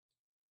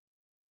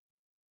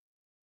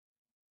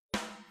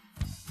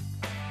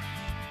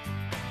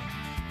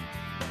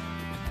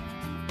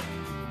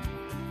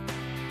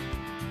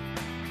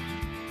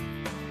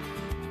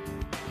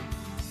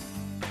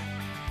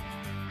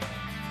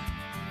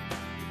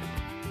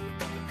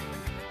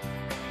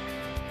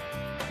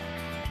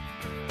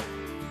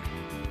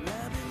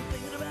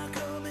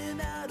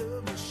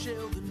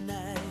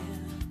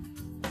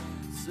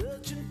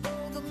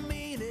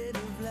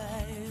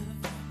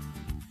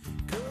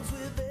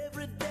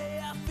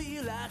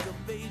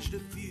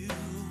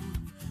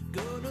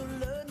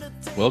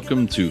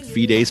Welcome to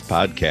Fides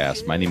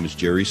Podcast. My name is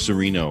Jerry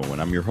Serino, and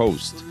I'm your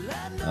host.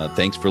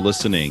 Thanks for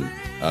listening.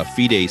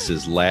 Fides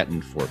is Latin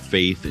for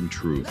faith and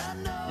truth,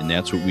 and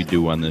that's what we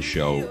do on this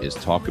show is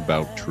talk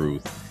about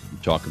truth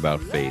and talk about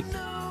faith.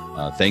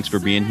 Thanks for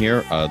being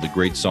here. The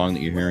great song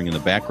that you're hearing in the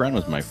background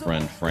was my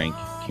friend Frank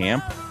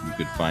Camp. You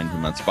could find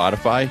him on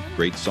Spotify.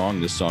 Great song.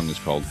 This song is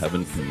called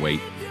Heaven Can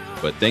Wait.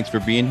 But thanks for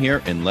being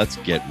here, and let's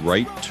get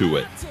right to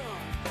it.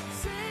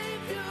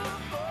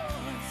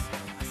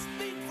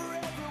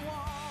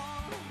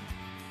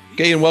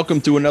 Okay, and welcome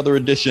to another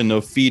edition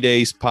of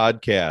Fides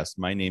Podcast.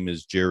 My name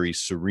is Jerry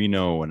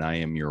Serino, and I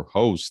am your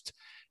host,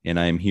 and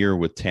I am here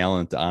with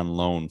talent on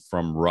loan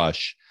from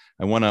Rush.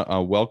 I want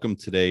to welcome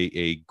today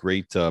a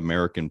great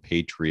American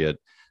patriot,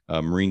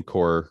 Marine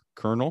Corps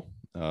Colonel,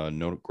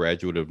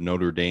 graduate of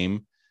Notre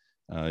Dame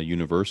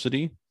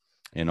University,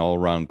 and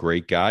all-around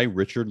great guy,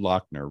 Richard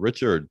Lochner.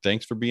 Richard,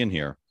 thanks for being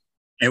here.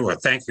 Hey, well,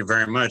 thank you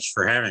very much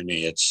for having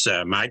me. It's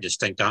my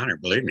distinct honor,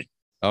 believe me.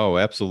 Oh,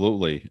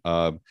 absolutely.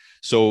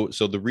 So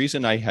the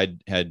reason I had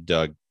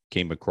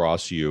came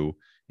across you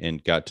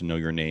and got to know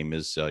your name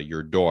is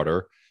your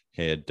daughter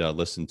had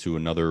listened to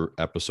another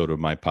episode of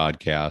my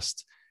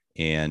podcast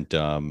and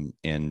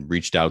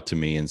reached out to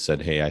me and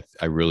said, "Hey,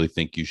 I really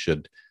think you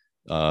should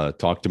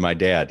talk to my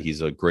dad.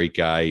 He's a great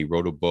guy. He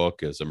wrote a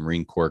book as a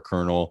Marine Corps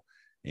colonel,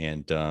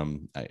 and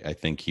I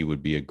think he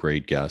would be a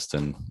great guest."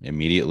 And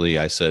immediately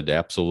I said,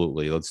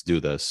 "Absolutely, let's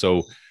do this."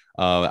 So.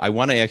 I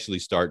want to actually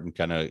start and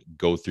kind of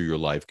go through your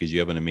life because you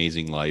have an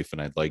amazing life,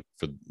 and I'd like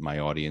for my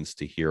audience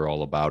to hear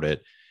all about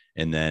it,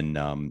 and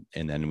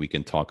then we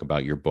can talk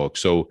about your book.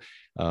 So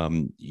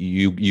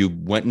you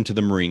went into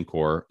the Marine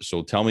Corps.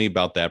 So tell me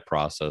about that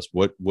process.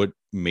 What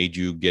made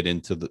you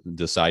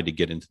decide to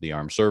get into the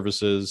armed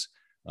services?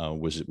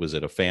 Was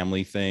it a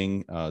family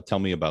thing? Tell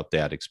me about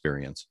that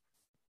experience.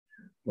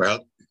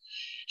 Well,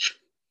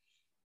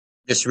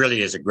 this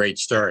really is a great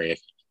story.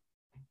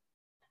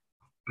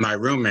 My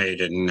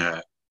roommate in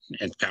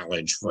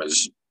college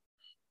was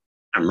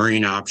a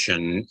Marine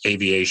option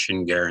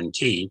aviation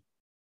guarantee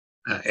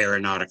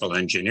aeronautical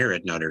engineer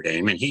at Notre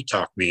Dame, and he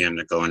talked me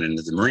into going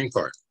into the Marine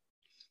Corps.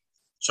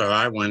 So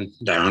I went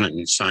down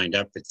and signed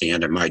up at the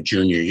end of my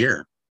junior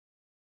year,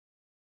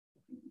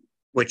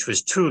 which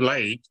was too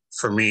late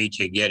for me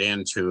to get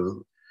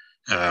into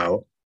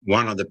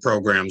one of the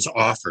programs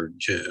offered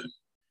to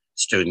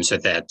students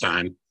at that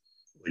time,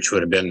 which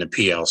would have been the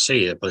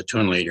PLC, the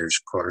Platoon Leaders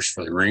course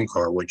for the Marine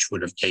Corps, which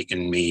would have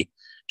taken me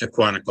to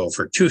Quantico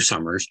for 2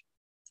 summers.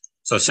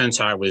 So since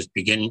I was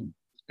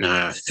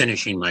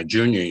finishing my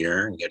junior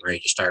year and getting ready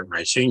to start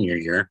my senior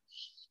year,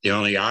 the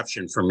only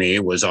option for me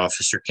was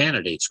officer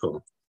candidate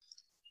school.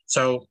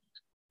 So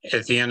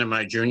at the end of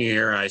my junior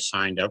year, I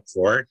signed up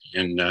for it.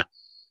 And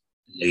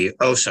the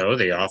OSO,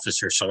 the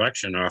officer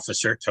selection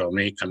officer, told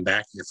me, come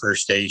back your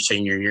first day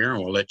senior year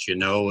and we'll let you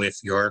know if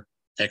you're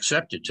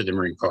accepted to the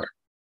Marine Corps.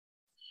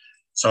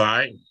 So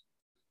I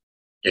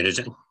did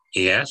as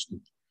he asked.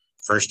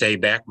 First day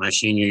back my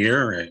senior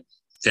year, I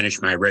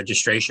finished my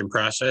registration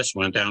process,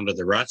 went down to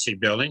the ROTC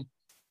building,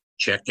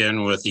 checked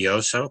in with the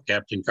OSO,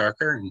 Captain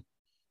Carker, and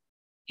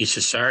he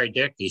said, "Sorry,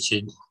 Dick," he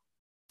said,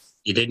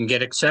 "you didn't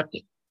get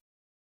accepted."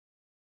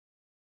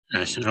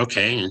 And I said,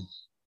 "Okay." And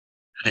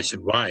I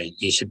said, "Why?"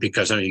 He said,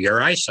 "Because of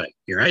your eyesight.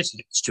 Your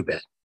eyesight is too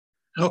bad."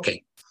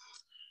 Okay.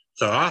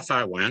 So off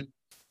I went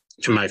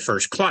to my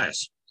first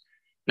class.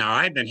 Now,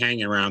 I'd been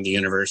hanging around the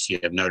University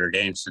of Notre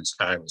Dame since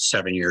I was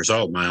 7 years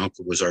old. My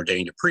uncle was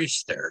ordained a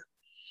priest there.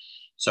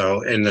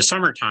 So in the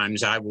summer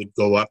times, I would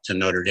go up to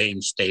Notre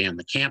Dame, stay on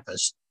the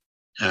campus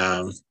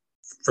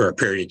for a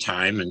period of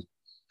time, and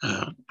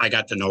I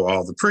got to know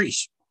all the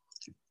priests.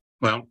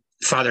 Well,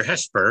 Father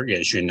Hesburgh,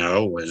 as you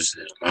know, was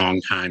a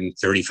long-time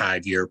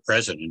 35-year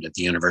president at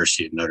the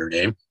University of Notre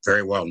Dame,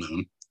 very well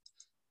known.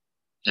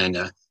 And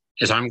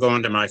as I'm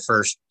going to my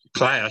first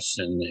class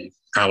in the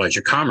College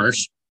of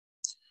Commerce,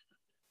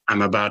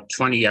 I'm about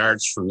 20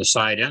 yards from the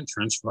side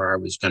entrance where I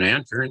was going to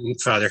enter,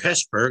 and Father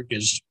Hesburgh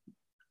is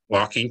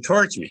walking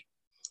towards me.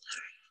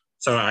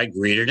 So I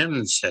greeted him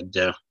and said,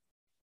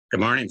 "Good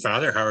morning,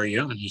 Father. How are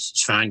you?" And he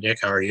says, "Fine, Dick.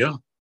 How are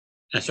you?"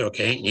 I said,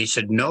 "Okay." And he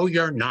said, "No,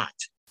 you're not.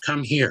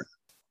 Come here."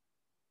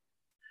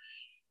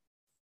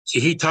 See,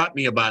 he taught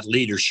me about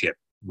leadership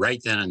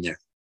right then and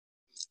there.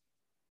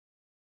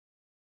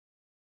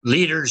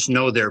 Leaders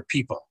know their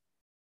people.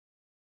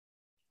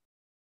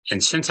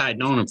 And since I'd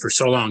known him for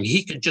so long,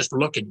 he could just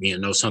look at me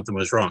and know something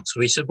was wrong. So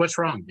he said, "What's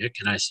wrong, Dick?"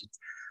 And I said,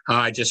 "Oh,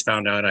 I just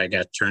found out I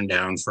got turned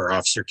down for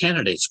officer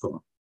candidate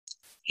school."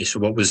 He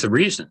said, "What was the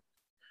reason?"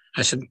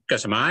 I said,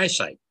 "Because of my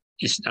eyesight."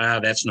 He said,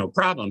 "That's no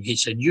problem." He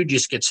said, "You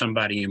just get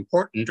somebody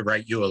important to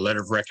write you a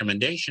letter of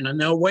recommendation and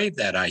they'll waive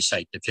that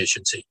eyesight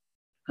deficiency."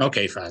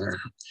 "Okay, Father.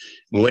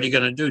 Well, what are you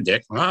going to do,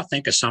 Dick?" "Well, I'll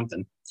think of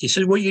something." He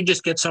said, "Well, you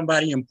just get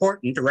somebody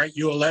important to write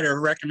you a letter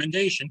of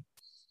recommendation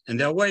and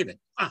they'll waive it."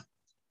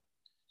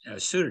 I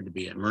was suited to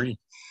be a Marine.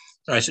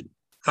 So I said,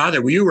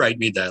 "Father, will you write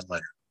me that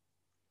letter?"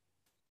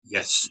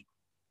 "Yes."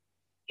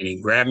 And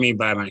he grabbed me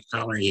by my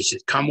collar and he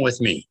said, "Come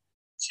with me."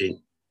 See,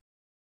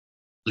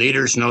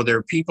 leaders know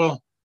their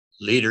people.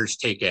 leaders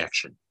take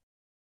action.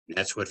 And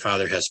that's what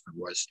Father Hesper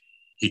was.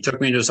 He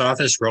took me to his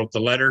office, wrote the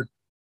letter.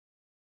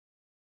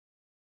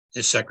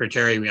 His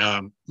secretary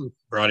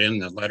brought in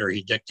the letter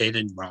he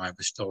dictated while I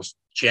was still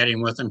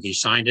chatting with him. He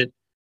signed it.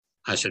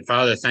 I said,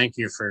 Father, thank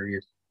you for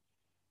your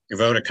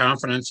vote of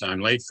confidence. I'm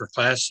late for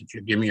class. If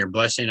you give me your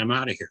blessing, I'm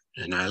out of here.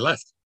 And I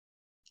left.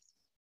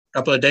 A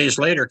couple of days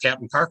later,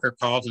 Captain Parker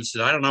called and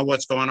said, I don't know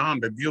what's going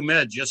on, but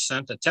BuMed just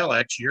sent a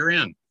telex. You're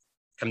in.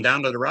 Come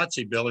down to the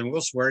ROTC building.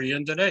 We'll swear you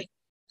in today.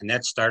 And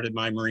that started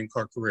my Marine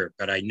Corps career.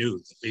 But I knew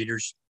the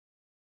leaders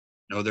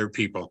know their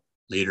people.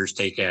 Leaders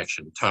take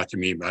action, taught to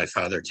me by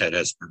Father Ted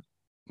Hesper.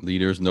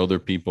 Leaders know their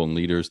people and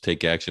leaders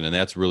take action. And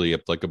that's really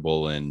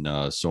applicable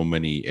in so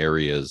many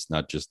areas,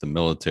 not just the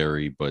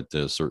military, but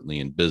certainly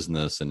in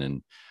business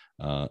and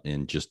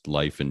in just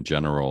life in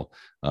general.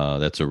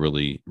 That's a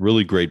really,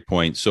 really great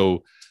point.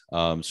 So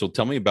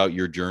tell me about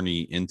your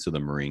journey into the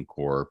Marine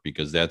Corps,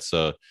 because that's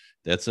an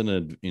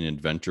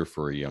adventure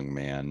for a young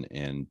man.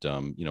 And,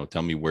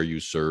 tell me where you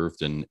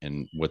served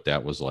and what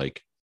that was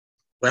like.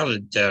 Well,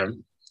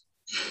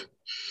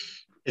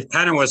 it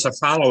kind of was a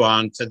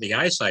follow-on to the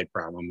eyesight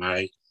problem.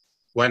 I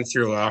went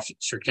through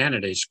Officer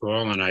Candidate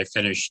School, and I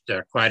finished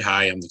quite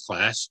high in the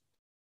class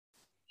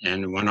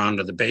and went on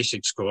to the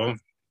basic school,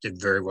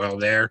 did very well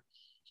there,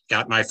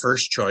 got my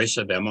first choice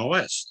of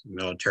MOS,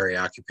 Military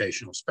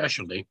Occupational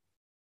Specialty.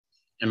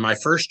 And my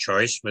first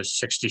choice was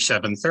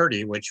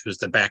 6730, which was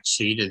the back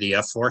seat of the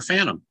F-4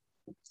 Phantom.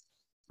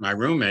 My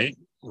roommate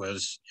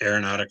was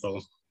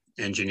aeronautical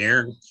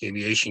engineer,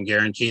 aviation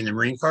guarantee in the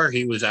Marine Corps.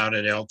 He was out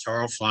at El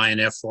Toro flying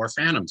F-4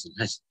 Phantoms.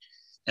 And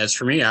as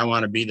for me, I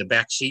want to be the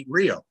backseat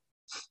Rio.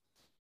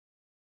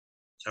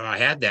 So I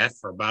had that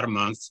for about a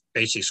month.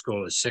 Basic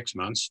school was 6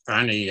 months.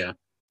 Finally,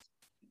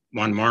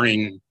 one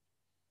morning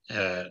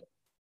at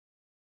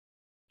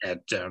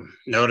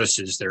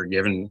notices they were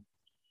given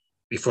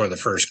before the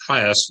first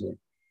class, the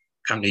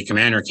company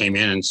commander came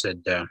in and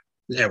said,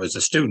 that was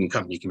the student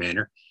company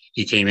commander.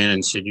 He came in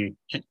and said, you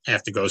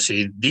have to go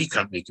see the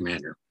company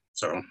commander.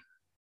 So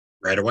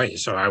right away.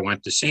 So I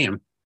went to see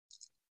him.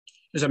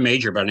 There's a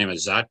major by the name of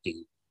Zotke.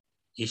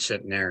 He's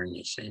sitting there and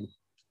he's saying,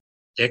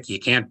 Dick, you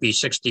can't be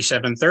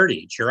 6730.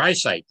 It's your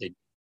eyesight.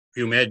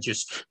 BuMed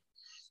just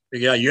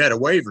figured out you had a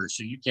waiver,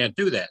 so you can't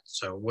do that.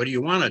 So what do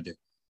you want to do?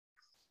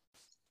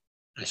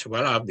 I said,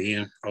 well, I'll be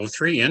in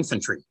 03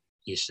 infantry.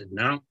 He said,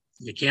 no,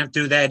 you can't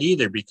do that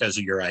either because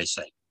of your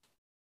eyesight.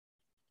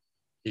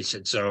 He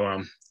said,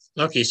 so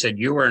look, he said,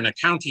 you were an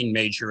accounting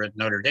major at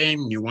Notre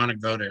Dame. You want to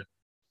go to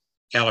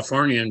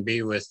California and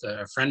be with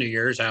a friend of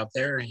yours out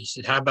there. He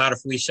said, how about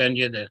if we send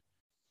you to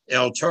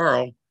El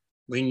Toro?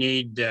 We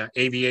need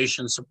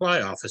aviation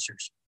supply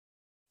officers.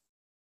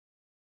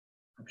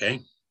 Okay,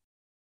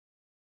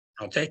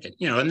 I'll take it.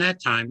 In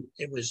that time,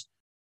 it was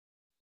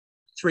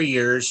 3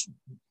 years,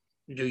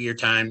 you do your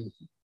time,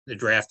 the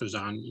draft was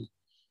on.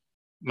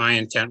 My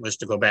intent was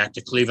to go back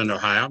to Cleveland,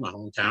 Ohio, my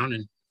hometown,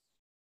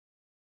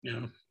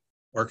 and,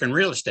 work in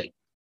real estate.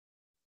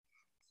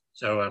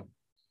 So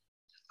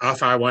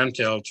off I went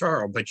to El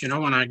Toro. But,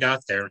 when I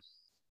got there,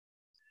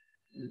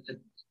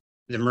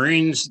 the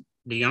Marines,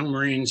 the young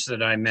Marines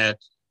that I met,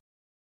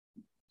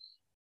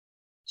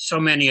 so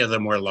many of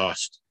them were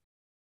lost.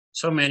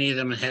 So many of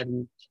them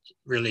hadn't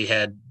really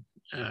had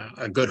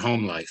a good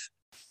home life.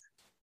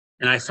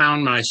 And I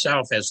found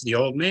myself as the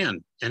old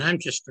man, and I'm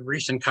just a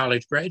recent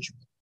college graduate,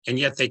 and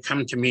yet they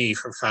come to me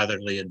for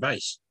fatherly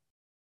advice.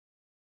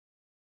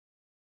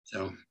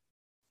 So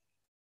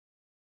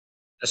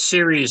a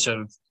series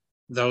of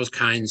those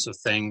kinds of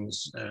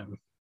things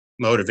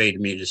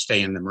motivated me to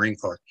stay in the Marine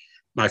Corps.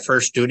 My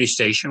first duty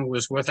station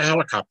was with a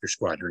helicopter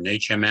squadron,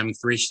 HMM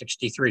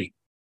 363.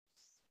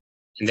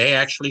 And they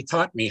actually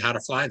taught me how to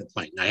fly the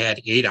plane. I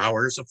had 8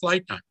 hours of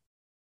flight time.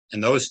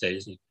 In those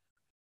days,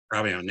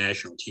 probably on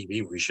national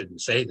TV, we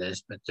shouldn't say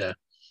this, but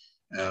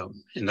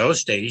in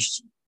those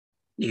days,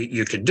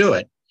 you could do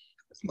it.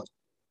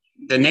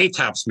 The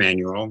NATOPS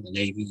manual, the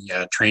Navy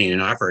Training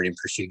and Operating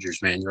Procedures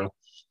manual,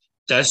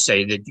 does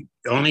say that you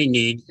only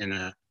need,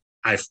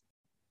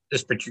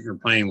 this particular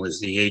plane was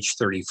the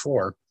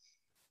H-34,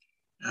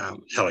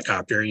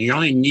 helicopter, you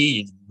only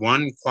need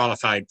one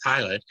qualified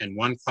pilot and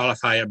one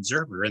qualified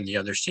observer in the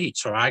other seat.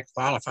 So I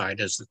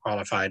qualified as the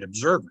qualified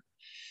observer.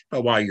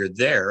 But while you're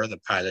there, the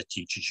pilot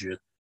teaches you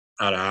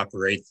how to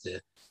operate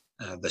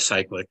the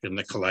cyclic and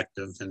the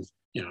collective and,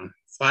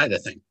 fly the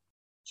thing.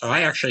 So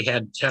I actually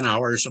had 10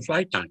 hours of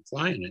flight time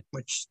flying it,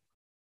 which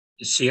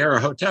is Sierra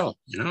Hotel,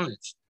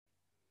 it's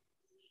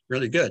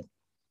really good.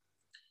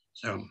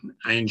 So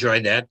I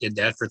enjoyed that, did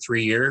that for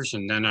 3 years.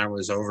 And then I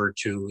was over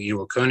to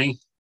Iwakuni,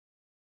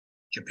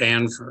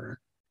 Japan for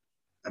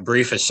a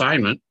brief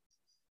assignment.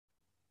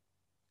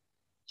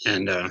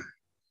 And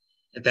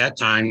at that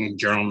time,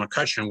 General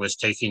McCutcheon was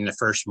taking the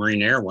 1st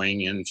Marine Air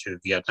Wing into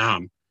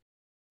Vietnam,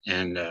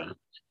 and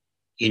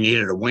he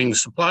needed a wing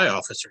supply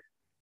officer.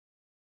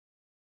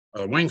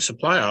 A wing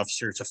supply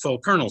officer is a full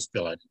colonel's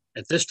billet.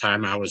 At this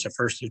time, I was a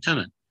 1st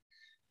lieutenant.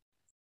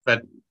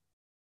 But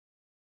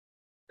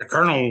the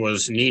colonel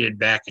was needed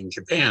back in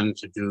Japan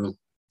to do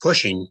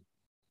pushing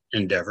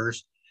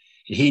endeavors.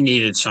 He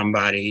needed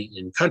somebody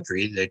in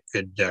country that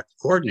could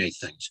coordinate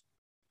things.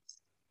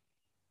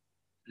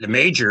 The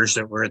majors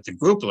that were at the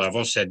group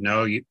level said,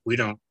 no, we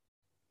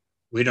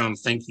don't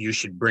think you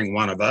should bring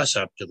one of us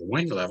up to the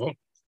wing level,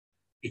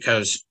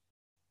 because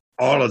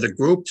all of the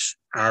groups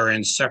are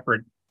in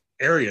separate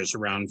areas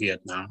around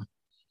Vietnam,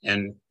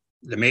 and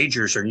the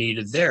majors are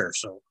needed there.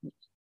 So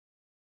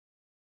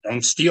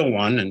don't steal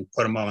one and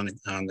put them on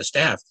the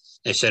staff.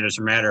 They said, as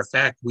a matter of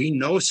fact, we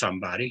know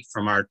somebody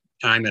from our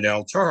time at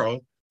El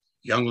Toro,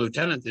 young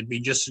lieutenant, that'd be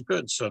just as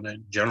good. So the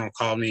general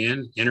called me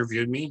in,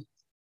 interviewed me.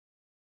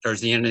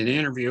 Towards the end of the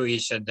interview, he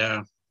said,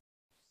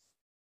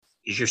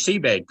 is your sea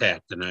bag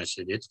packed? And I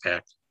said, it's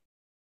packed.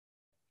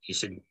 He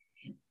said,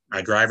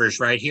 my driver's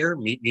right here.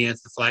 Meet me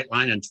at the flight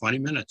line in 20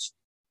 minutes.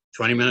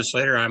 20 minutes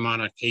later, I'm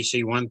on a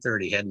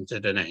KC-130 heading to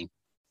Da Nang.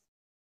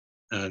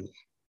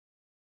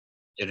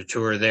 Did a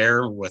tour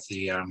there with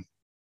the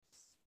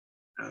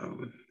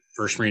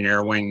 1st Marine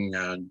Air Wing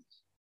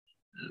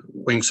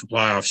Wing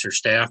Supply Officer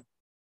staff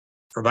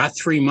for about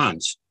 3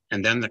 months.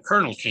 And then the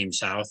colonel came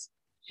south,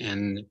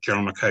 and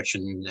General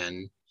McCutcheon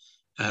then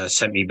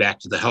sent me back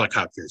to the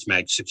helicopters,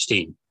 MAG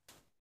 16,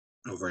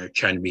 over at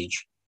China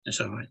Beach. And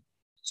so I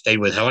stayed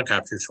with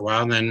helicopters for a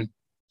while, and then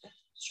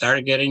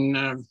started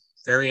getting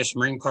various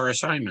Marine Corps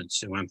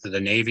assignments. I went to the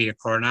Navy at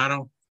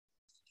Coronado.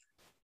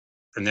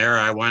 From there,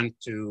 I went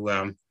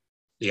to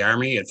the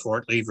Army at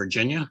Fort Lee,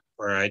 Virginia,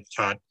 where I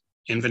taught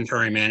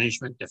inventory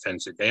management,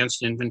 defense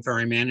advanced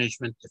inventory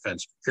management,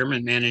 defense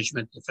procurement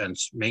management,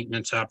 defense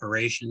maintenance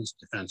operations,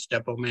 defense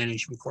depot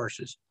management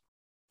courses.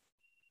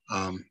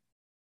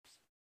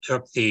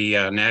 Took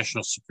the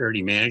National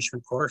Security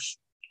Management course.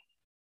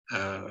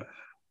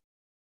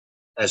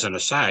 As an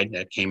aside,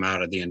 that came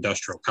out of the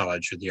Industrial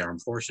College of the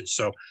Armed Forces.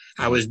 So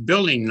I was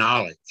building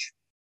knowledge,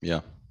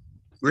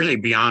 really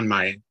beyond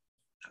my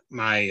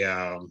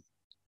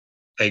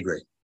pay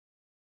grade.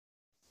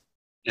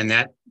 And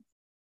that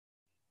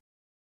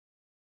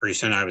pretty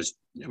soon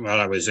while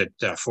I was at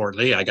Fort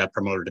Lee, I got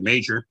promoted to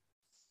major.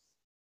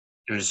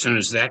 And as soon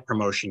as that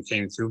promotion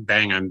came through,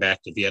 bang, I'm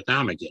back to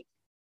Vietnam again.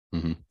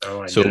 Mm-hmm.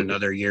 So I did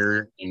another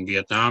year in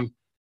Vietnam,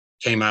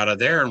 came out of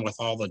there, and with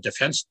all the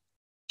defense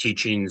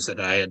teachings that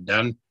I had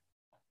done,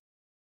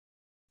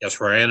 guess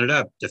where I ended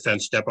up?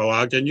 Defense Depot,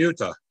 Ogden,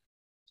 Utah.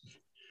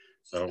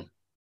 So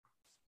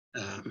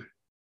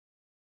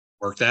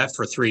worked that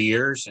for 3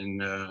 years,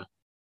 and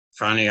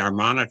finally our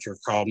monitor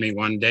called me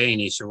one day,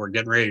 and he said, we're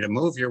getting ready to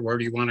move here. Where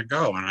do you want to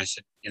go? And I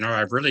said,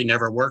 I've really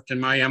never worked in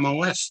my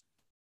MOS.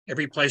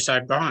 Every place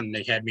I've gone,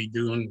 they had me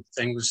doing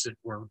things that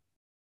were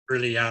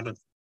really out of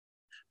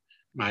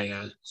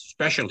my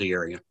specialty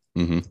area.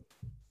 Mm-hmm.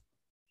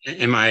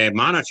 And my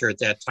monitor at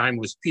that time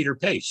was Peter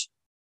Pace.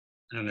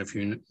 I don't know if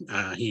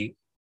he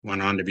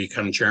went on to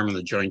become chairman of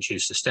the Joint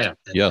Chiefs of Staff.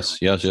 Yes.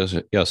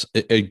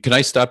 Can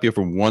I stop you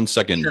for 1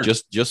 second? Sure.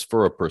 Just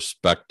for a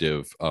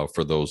perspective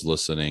for those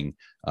listening.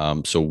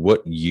 So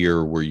what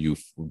year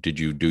did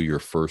you do your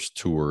first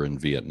tour in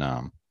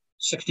Vietnam?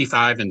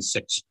 65 and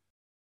 6.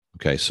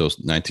 Okay. So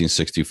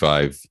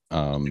 1965,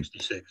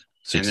 66.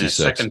 66. And the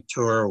second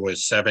tour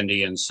was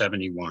 70 and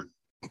 71.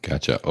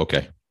 Gotcha.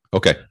 Okay.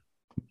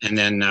 And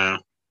then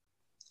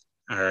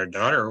our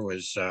daughter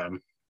was,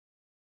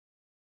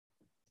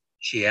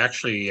 she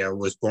actually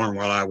was born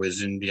while I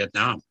was in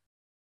Vietnam.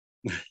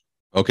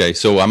 Okay.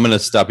 So I'm going to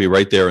stop you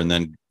right there and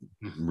then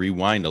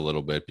rewind a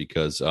little bit,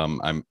 because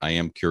I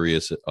am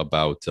curious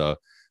about, so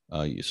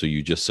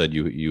you just said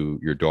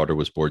your daughter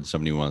was born in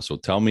 71. So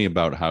tell me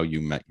about how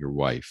you met your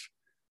wife.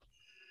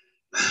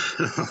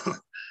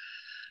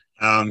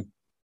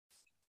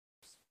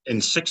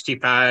 In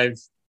 65,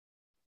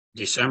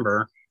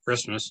 December,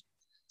 Christmas,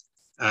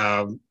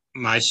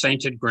 my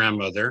sainted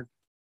grandmother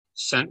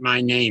sent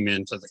my name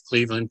into the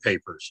Cleveland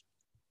papers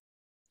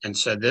and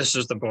said, this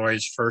is the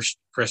boy's first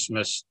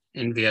Christmas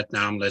in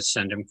Vietnam. Let's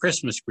send him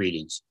Christmas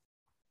greetings.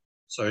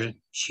 So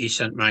she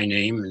sent my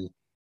name and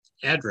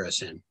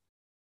address in,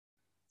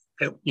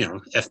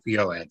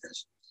 FBO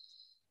address.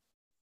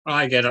 Well,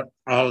 I get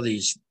all of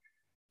these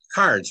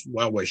cards,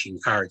 well-wishing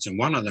cards, and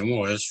one of them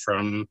was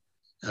from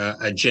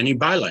a Jenny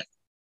Bilek.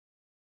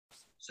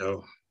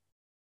 So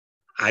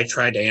I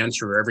tried to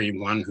answer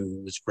everyone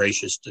who was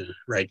gracious to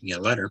write me a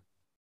letter.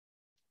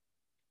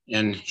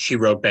 And she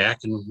wrote back,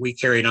 and we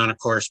carried on a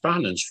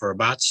correspondence for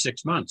about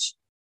 6 months.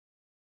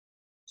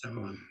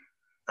 So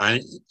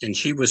and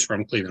she was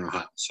from Cleveland,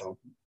 Ohio. So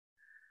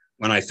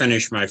when I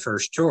finished my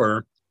first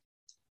tour,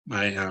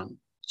 my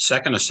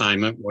second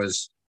assignment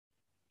was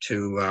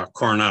to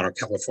Coronado,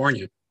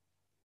 California.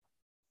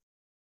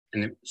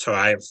 And so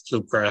I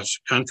flew cross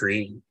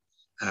country,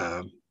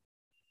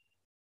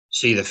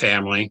 see the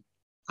family.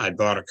 I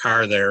bought a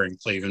car there in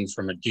Cleveland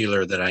from a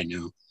dealer that I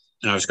knew,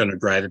 and I was going to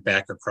drive it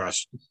back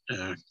across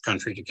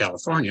country to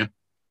California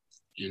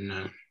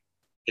and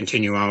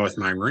continue on with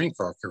my Marine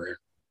Corps career.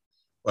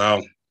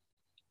 Well,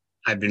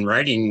 I've been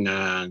writing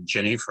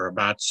Jenny for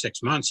about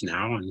 6 months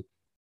now, and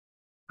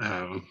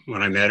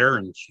when I met her,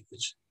 and she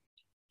was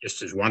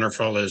just as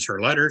wonderful as her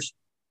letters,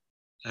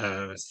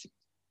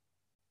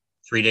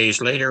 3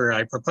 days later,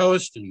 I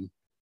proposed, and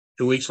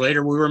 2 weeks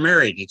later, we were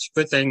married. It's a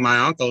good thing my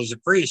uncle is a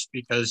priest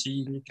because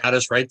he got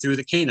us right through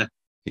the Cana.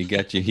 He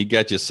got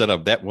you set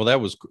up. That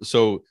was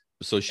so.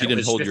 So she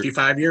didn't hold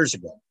 55 years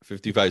ago.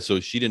 55. So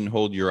she didn't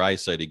hold your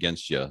eyesight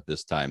against you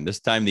this time. This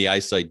time the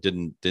eyesight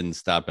didn't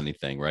stop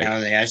anything, right?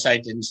 No, the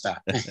eyesight didn't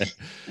stop.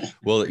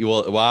 well,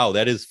 wow,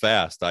 that is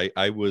fast.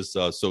 I was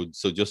so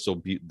just so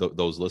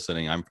those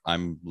listening,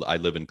 I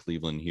live in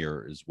Cleveland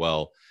here as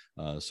well.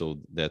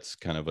 So that's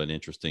kind of an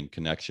interesting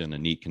connection, a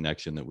neat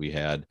connection that we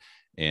had.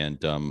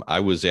 And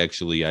I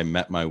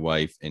met my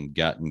wife and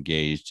got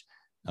engaged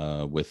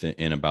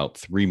within about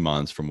 3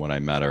 months from when I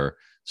met her.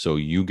 So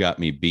you got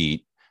me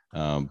beat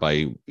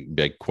by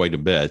quite a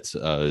bit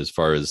as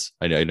far as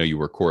I know you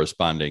were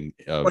corresponding.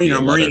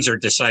 Well, Marines are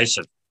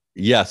decisive.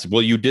 Yes.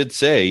 Well, you did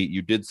say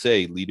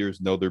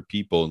leaders know their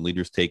people and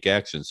leaders take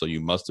action. So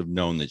you must have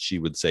known that she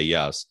would say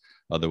yes.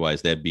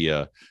 Otherwise, that'd be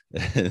a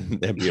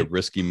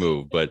risky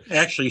move. But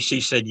actually,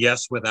 she said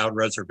yes without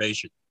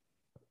reservation.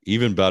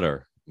 Even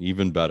better.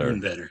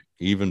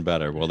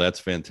 Well, that's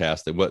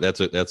fantastic. Well,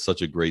 that's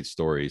such a great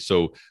story.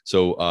 So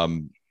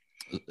then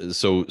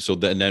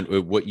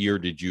what year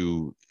did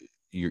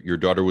your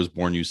daughter was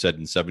born, you said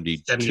in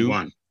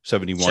 71.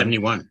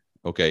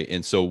 Okay.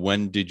 And so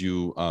when did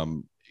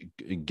you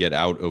get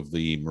out of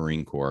the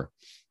Marine Corps?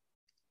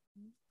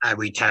 I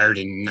retired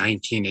in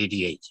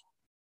 1988.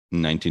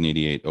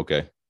 1988.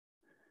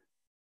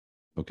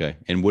 Okay.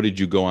 And what did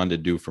you go on to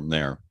do from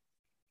there?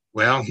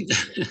 Well,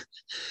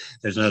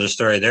 there's another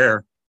story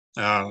there.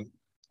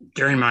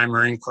 During my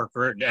Marine Corps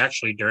career,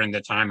 actually during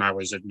the time I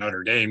was at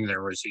Notre Dame,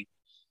 there was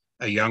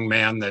a young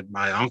man that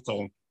my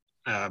uncle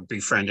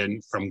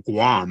befriended from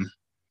Guam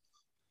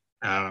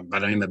by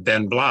the name of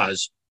Ben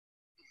Blas.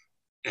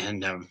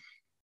 And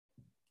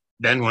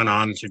Ben went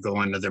on to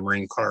go into the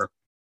Marine Corps.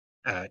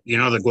 The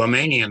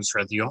Guamanians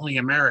are the only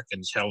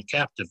Americans held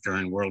captive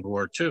during World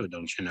War II,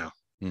 don't you know?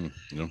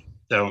 No.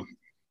 So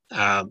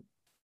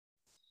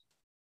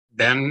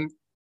Ben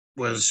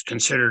was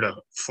considered a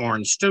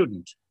foreign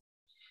student.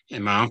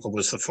 And my uncle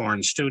was the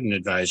foreign student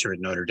advisor at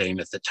Notre Dame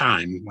at the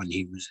time when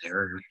he was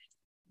there,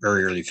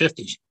 very early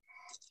 50s.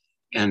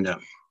 And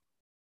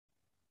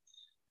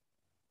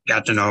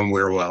got to know him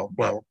real well.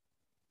 Well,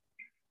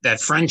 that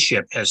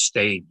friendship has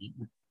stayed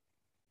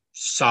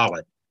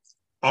solid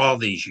all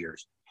these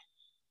years.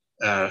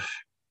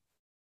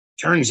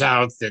 Turns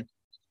out that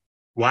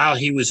while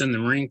he was in the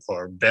Marine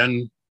Corps,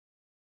 Ben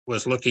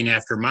was looking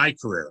after my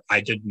career.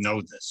 I didn't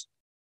know this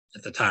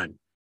at the time,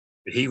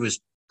 but he was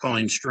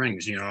pulling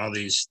strings, all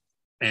these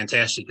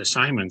fantastic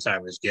assignments I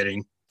was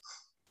getting.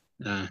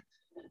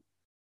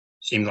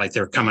 Seemed like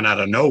they're coming out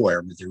of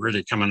nowhere, but they're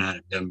really coming out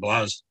of Ben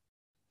Blas.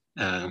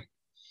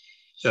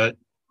 So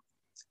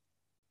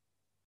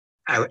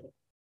I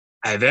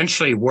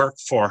eventually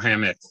worked for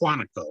him at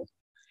Quantico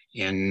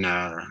in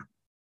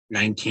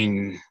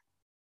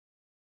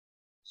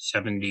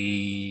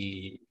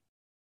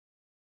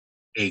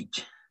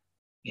 1978.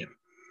 Yeah.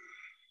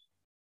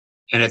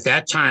 And at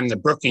that time, the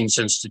Brookings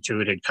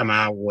Institute had come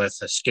out with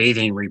a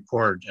scathing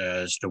report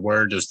as to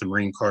where does the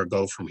Marine Corps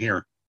go from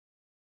here.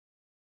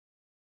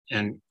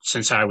 And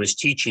since I was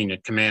teaching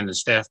at Command and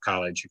Staff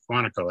College at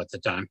Quantico at the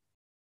time,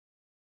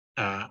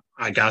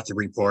 I got the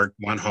report,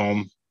 went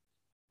home,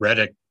 read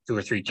it 2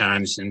 or 3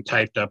 times, and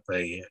typed up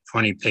a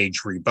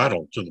 20-page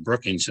rebuttal to the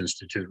Brookings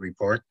Institute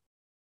report.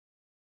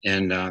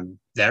 And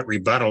that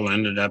rebuttal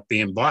ended up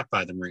being bought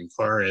by the Marine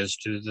Corps as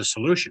to the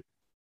solution.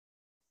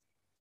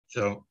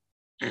 So,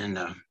 and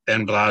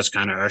Ben Blas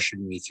kind of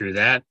ushered me through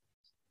that.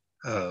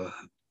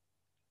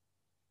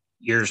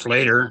 Years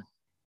later,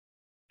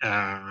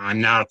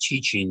 I'm now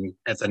teaching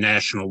at the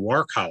National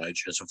War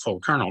College as a full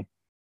colonel.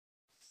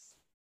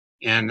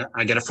 And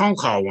I get a phone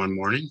call one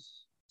morning,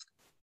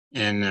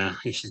 and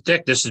he says,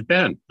 "Dick, this is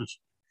Ben."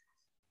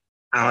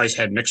 I always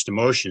had mixed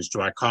emotions.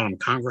 Do I call him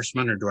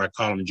congressman or do I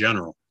call him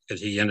general?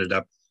 Because he ended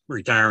up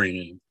retiring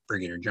and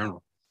brigadier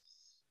general.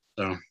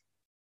 So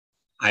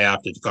I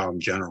opted to call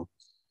him general.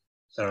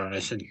 So I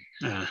said,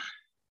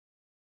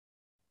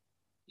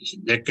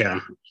 "Dick,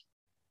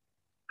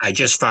 I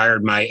just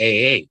fired my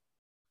AA."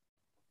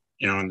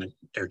 And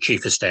their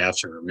chief of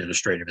staffs or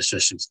administrative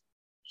assistants.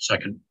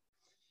 Second,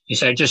 he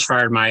said, "I just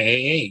fired my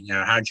AA.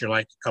 How'd you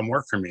like to come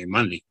work for me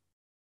Monday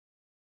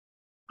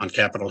on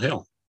Capitol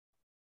Hill?"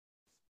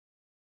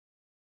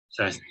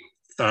 So I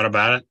thought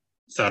about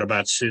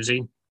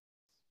Susie,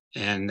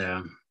 and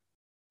I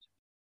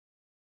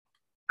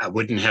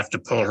wouldn't have to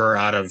pull her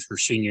out of her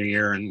senior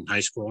year in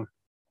high school.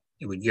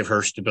 It would give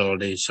her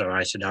stability. So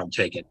I said, "I'll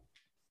take it."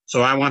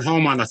 So I went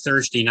home on a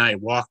Thursday night,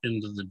 walked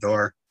into the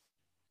door.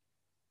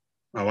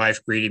 My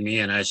wife greeted me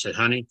and I said,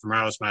 "Honey,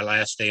 tomorrow's my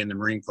last day in the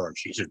Marine Corps."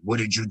 She said, "What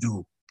did you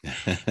do?"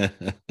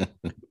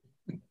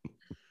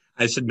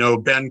 I said, "No,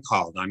 Ben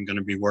called. I'm going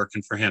to be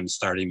working for him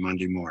starting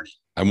Monday morning."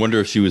 I wonder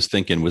if she was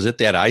thinking, was it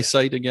that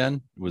eyesight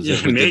again? Maybe.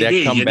 Did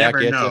that come you back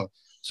never know.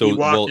 So he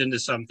walked into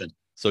something.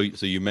 So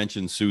you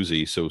mentioned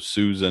Susie. So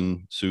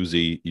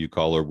Susie, you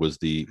call her, was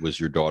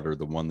your daughter,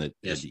 the one that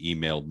Yes.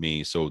 emailed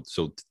me. So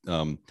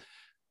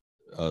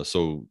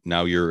so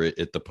now you're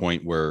at the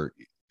point where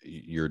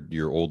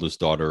your oldest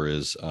daughter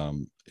is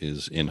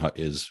in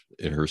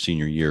her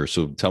senior year.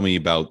 So tell me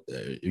about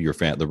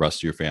the rest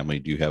of your family.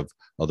 Do you have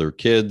other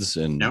kids?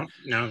 And no,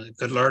 the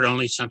good Lord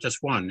only sent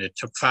us one. It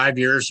took 5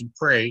 years of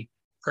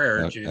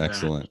prayer to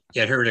excellent.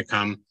 Get her to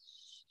come.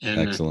 And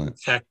excellent. In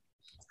fact,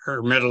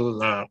 her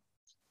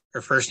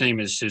her first name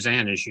is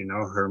Suzanne, as you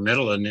know. Her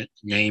middle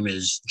name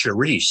is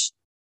Jerice,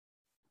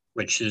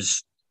 which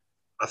is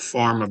a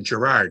form of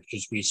Gerard,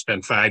 because we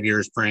spent 5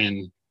 years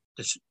praying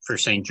for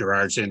St.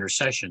 Gerard's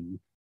intercession.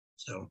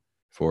 So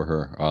for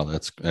her, oh,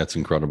 that's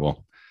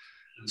incredible.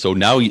 So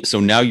now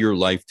your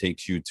life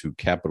takes you to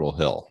Capitol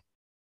Hill.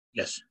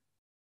 Yes.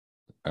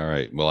 All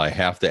right. Well, I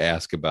have to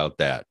ask about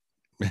that.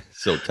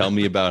 So tell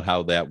me about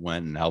how that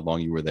went and how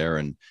long you were there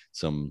and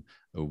some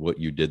of what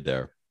you did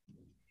there.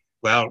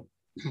 Well,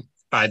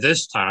 by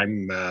this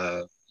time,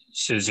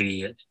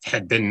 Susie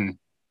had been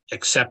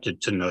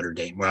accepted to Notre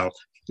Dame. Well,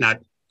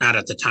 not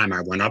at the time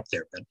I went up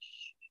there, but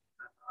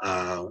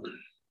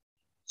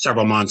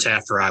several months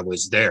after I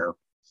was there,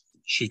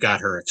 she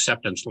got her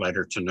acceptance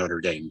letter to Notre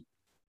Dame,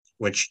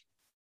 which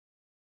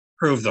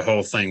proved the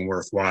whole thing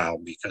worthwhile,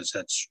 because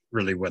that's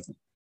really what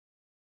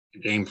the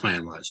game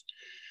plan was.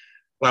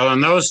 Well,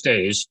 in those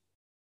days,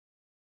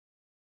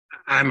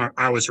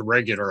 I was a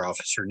regular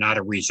officer, not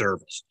a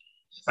reservist.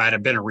 If I'd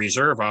have been a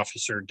reserve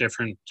officer,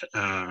 different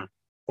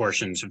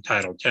portions of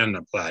Title X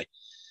apply.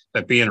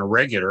 But being a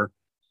regular,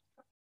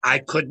 I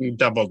couldn't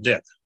double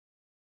dip.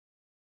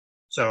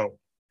 So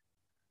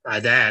by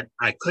that,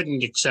 I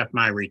couldn't accept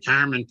my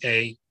retirement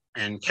pay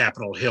and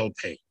Capitol Hill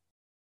pay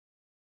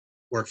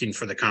working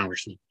for the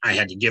congressman. I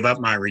had to give up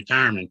my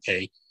retirement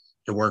pay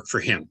to work for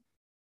him,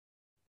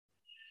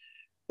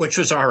 which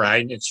was all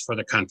right. It's for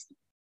the country.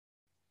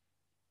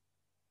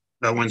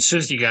 But when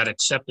Susie got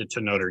accepted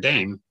to Notre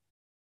Dame,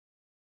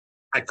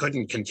 I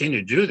couldn't continue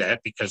to do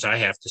that because I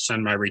have to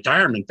send my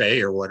retirement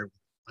pay or whatever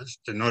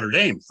to Notre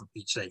Dame, for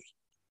Pete's sake.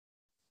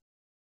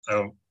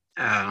 So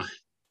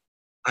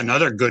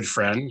another good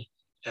friend,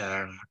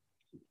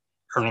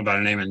 Colonel by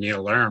the name of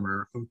Neil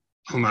Larimer,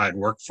 whom I'd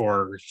worked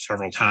for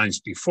several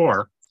times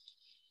before,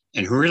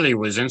 and who really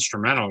was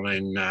instrumental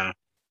in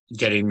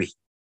getting me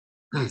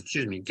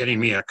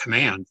a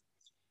command.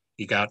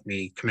 He got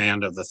me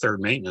command of the 3rd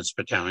Maintenance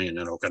Battalion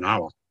in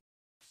Okinawa,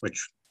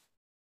 which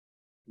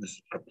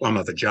was a plum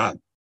of a job.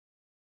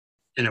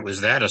 And it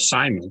was that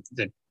assignment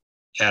that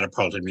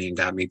catapulted me and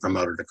got me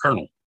promoted to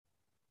colonel.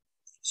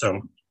 So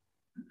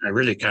I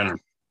really kind of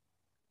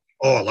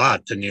owe a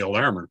lot to Neil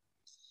Larimer.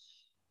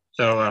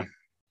 So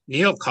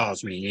Neil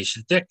calls me and he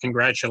said, "Dick,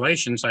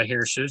 congratulations. I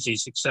hear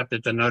Susie's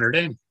accepted to Notre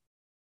Dame."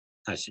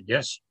 I said,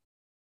 "Yes."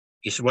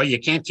 He said, "Well, you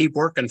can't keep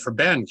working for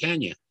Ben,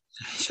 can you?"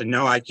 I said,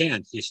 "No, I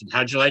can't." He said,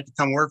 "How'd you like to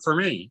come work for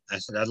me?" I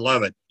said, "I'd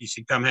love it." He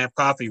said, "Come have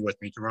coffee with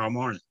me tomorrow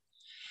morning."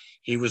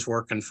 He was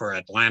working for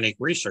Atlantic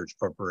Research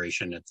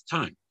Corporation at the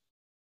time.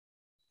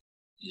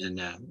 And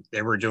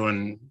they were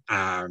doing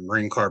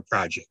Marine Corps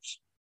projects,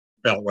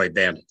 Beltway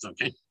Bandits,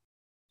 okay?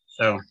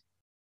 So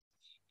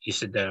he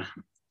said,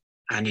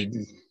 "I need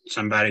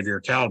somebody of your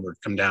caliber to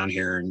come down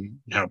here and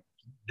help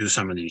do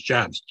some of these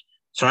jobs."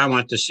 So I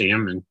went to see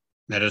him and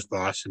met his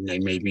boss, and they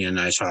made me a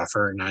nice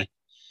offer. And I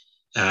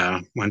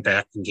went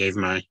back and gave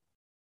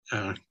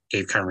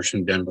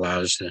Congressman Ben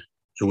Blas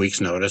 2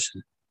 weeks' notice.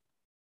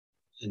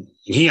 And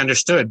he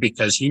understood,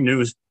 because he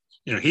knew,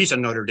 he's a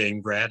Notre Dame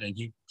grad, and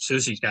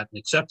Susie's gotten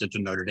accepted to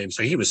Notre Dame,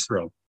 so he was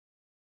thrilled.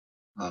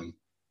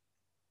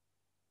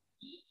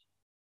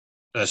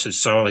 That's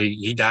his soul.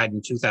 He died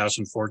in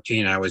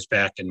 2014. I was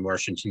back in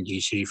Washington,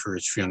 D.C. for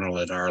his funeral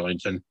at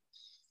Arlington.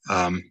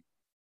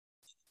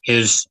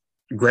 His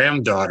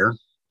granddaughter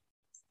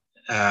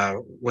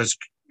was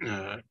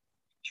to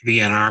be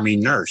an Army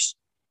nurse,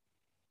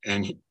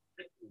 and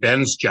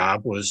Ben's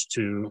job was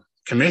to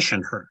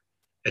commission her,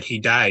 but he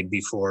died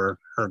before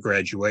her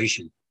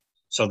graduation.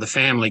 So the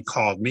family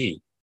called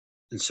me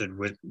and said,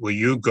 will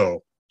you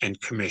go and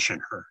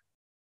commission her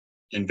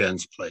in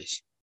Ben's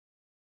place?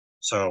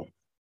 So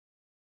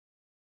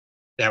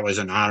that was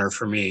an honor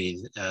for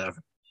me. To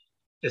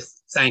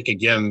thank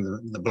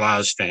again the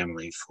Blas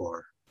family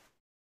for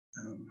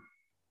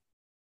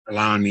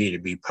allowing me to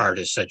be part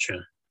of such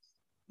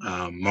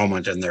a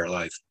moment in their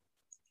life.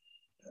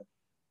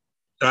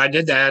 So I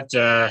did that.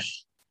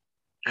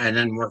 I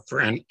then worked for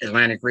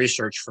Atlantic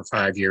Research for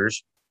 5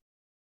 years.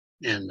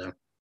 And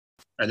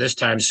by this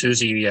time,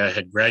 Susie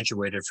had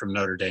graduated from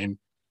Notre Dame.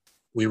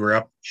 We were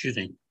up,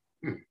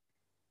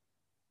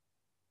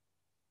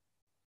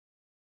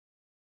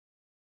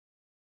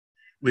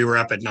 We were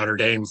up at Notre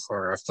Dame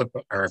for a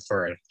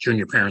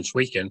junior parents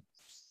weekend,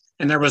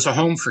 and there was a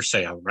home for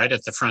sale right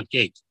at the front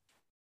gate.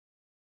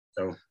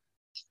 So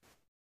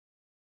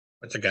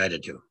what's a guy to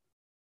do?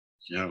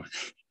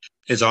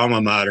 His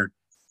alma mater.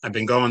 I've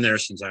been going there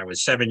since I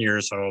was 7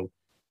 years old.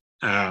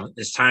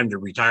 It's time to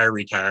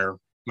retire.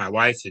 My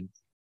wife had,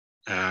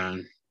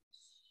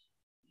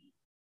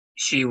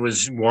 she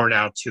was worn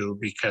out too,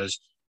 because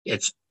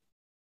it's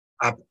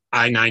up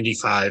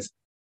I-95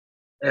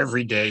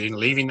 every day,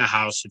 leaving the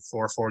house at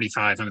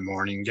 4:45 in the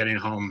morning, getting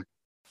home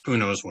who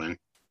knows when.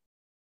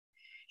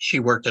 She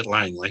worked at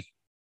Langley,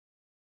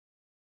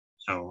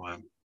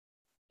 so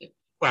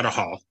quite a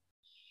haul.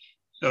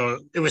 So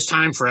it was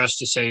time for us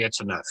to say it's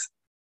enough.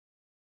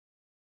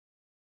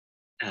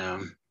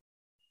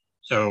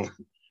 So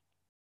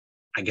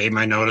I gave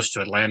my notice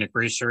to Atlantic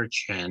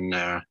Research, and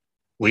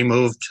we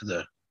moved to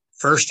the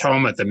first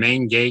home at the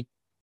main gate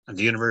of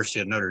the University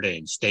of Notre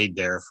Dame, stayed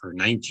there for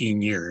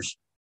 19 years.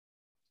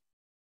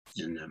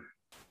 And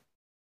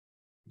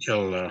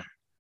until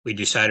we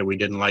decided we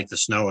didn't like the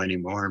snow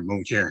anymore and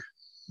moved here.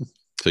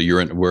 So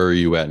where are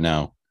you at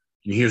now?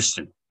 In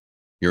Houston.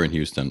 You're in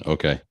Houston.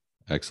 Okay.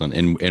 Excellent.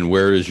 And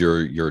where is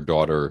your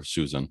daughter,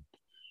 Susan?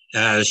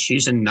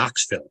 She's in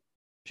Knoxville.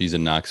 She's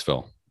in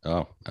Knoxville.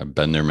 Oh, I've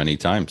been there many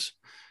times.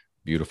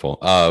 Beautiful.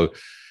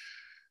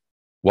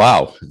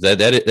 Wow.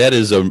 That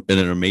is an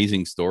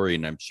amazing story.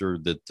 And I'm sure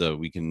that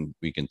we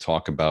can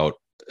talk about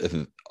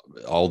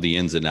all the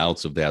ins and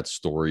outs of that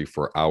story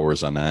for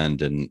hours on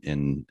end,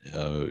 and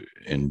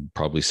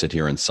probably sit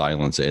here in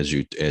silence as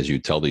you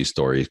tell these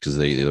stories, because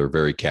they're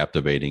very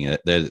captivating.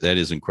 That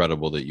is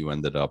incredible that you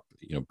ended up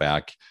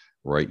back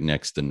right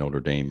next to Notre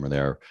Dame or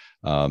there.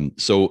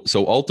 So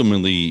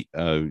ultimately,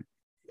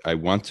 I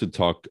want to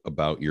talk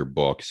about your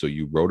book. So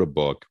you wrote a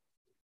book.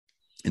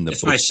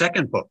 It's my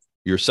second book.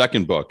 Your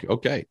second book.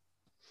 Okay.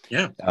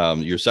 Yeah.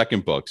 Your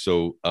second book.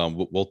 So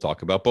we'll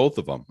talk about both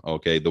of them.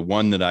 Okay. The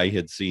one that I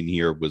had seen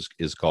here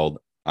is called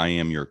I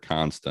Am Your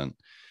Constant.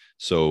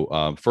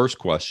 So first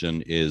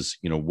question is,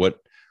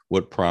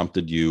 what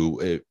prompted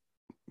you?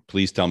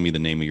 Please tell me the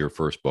name of your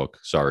first book.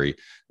 Sorry.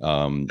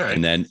 Right.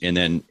 And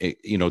then,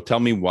 tell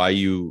me why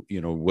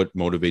what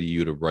motivated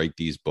you to write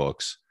these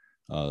books.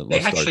 They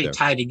actually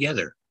tie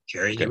together,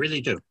 Jerry. Okay. They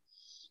really do.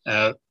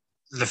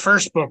 The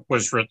first book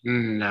was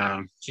written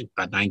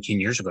about 19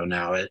 years ago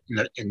now.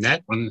 And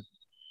that one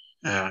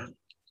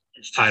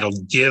is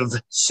titled Give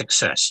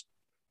Success.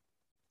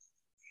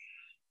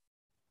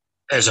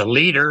 As a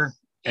leader,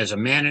 as a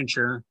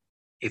manager,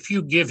 if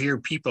you give your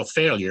people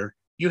failure,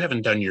 you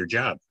haven't done your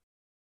job.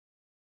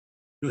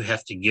 You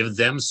have to give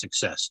them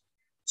success.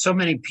 So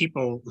many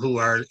people who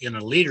are in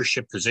a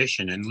leadership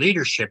position, and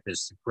leadership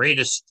is the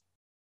greatest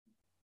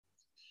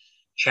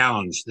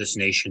challenge this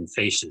nation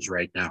faces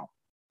right now.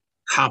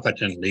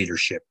 Competent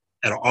leadership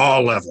at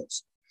all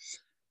levels,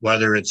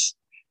 whether it's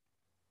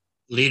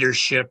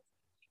leadership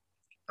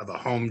of a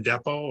Home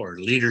Depot or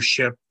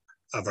leadership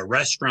of a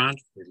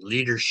restaurant or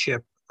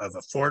leadership of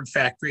a Ford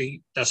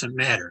factory, doesn't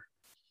matter.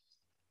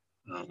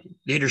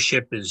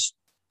 Leadership is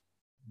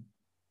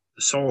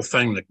the sole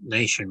thing the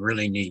nation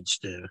really needs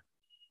to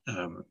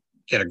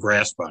get a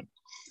grasp on.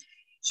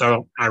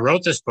 So I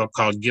wrote this book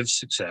called Give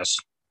Success,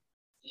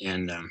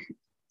 and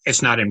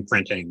it's not in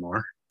print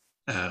anymore.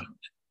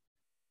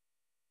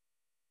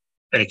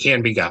 But it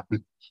can be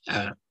gotten.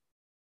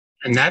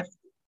 And that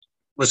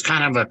was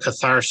kind of a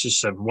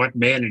catharsis of what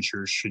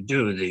managers should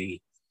do, the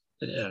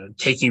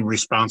taking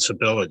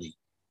responsibility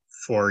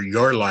for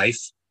your life,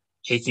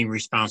 taking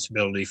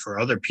responsibility for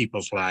other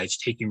people's lives,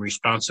 taking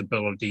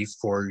responsibility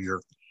for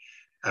your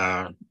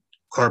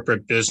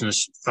corporate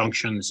business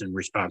functions and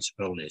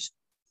responsibilities.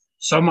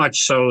 So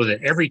much so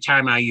that every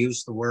time I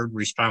use the word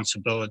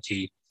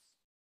responsibility,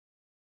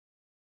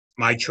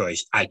 my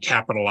choice, I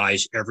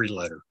capitalize every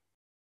letter.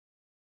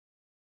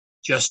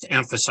 Just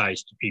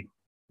emphasize to people,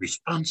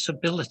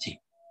 responsibility.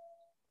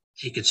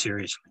 Take it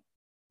seriously.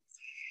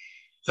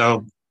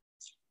 So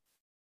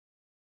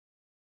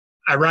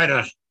I write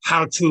a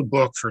how-to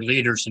book for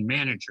leaders and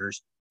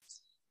managers,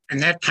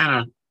 and that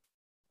kind of,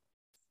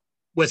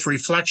 with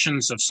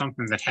reflections of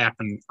something that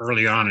happened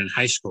early on in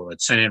high school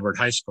at St. Edward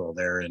High School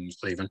there in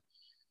Cleveland,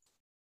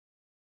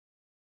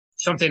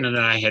 something that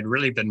I had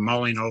really been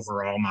mulling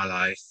over all my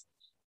life,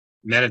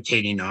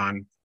 meditating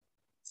on.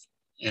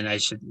 And I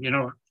said,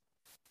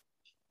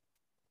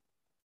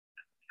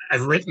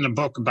 I've written a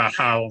book about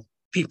how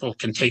people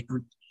can take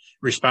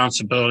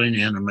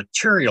responsibility in a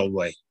material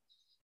way.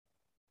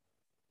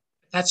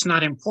 That's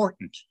not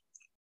important.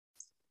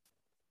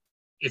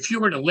 If you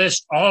were to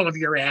list all of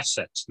your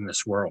assets in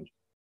this world,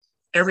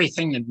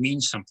 everything that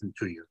means something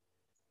to you,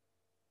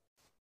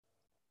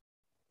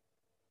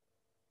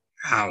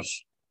 your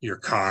house, your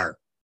car,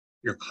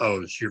 your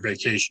clothes, your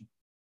vacation,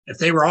 if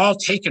they were all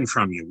taken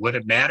from you, would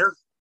it matter?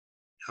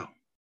 No.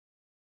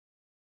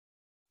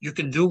 You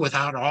can do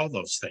without all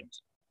those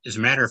things. As a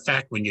matter of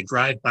fact, when you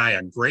drive by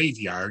a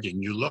graveyard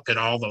and you look at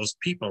all those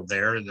people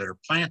there that are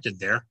planted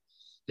there,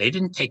 they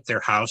didn't take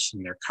their house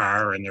and their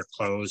car and their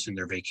clothes and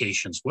their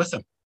vacations with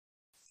them.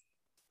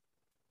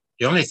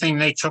 The only thing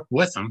they took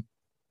with them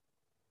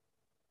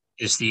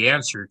is the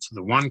answer to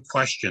the one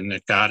question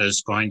that God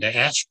is going to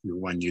ask you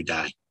when you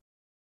die.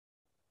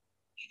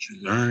 Did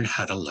you learn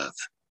how to love?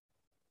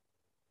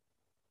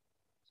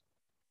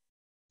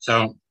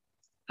 So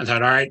I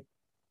thought, all right,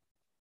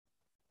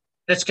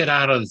 let's get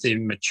out of the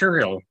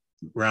material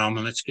realm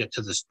and let's get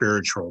to the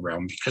spiritual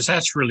realm, because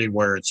that's really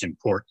where it's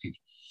important.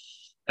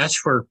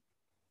 That's where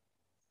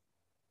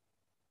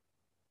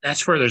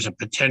That's where there's a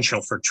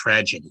potential for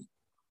tragedy.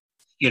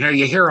 You know,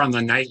 you hear on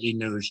the nightly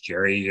news,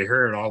 Jerry, you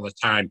hear it all the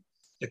time.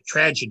 The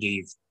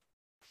tragedy,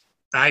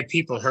 5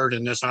 people killed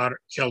in this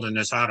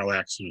auto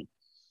accident.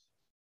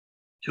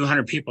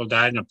 200 people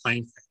died in a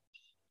plane crash.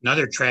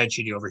 Another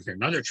tragedy over here,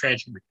 another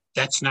tragedy.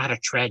 That's not a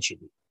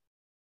tragedy.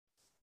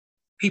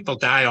 People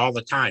die all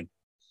the time.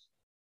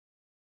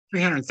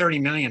 330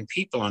 million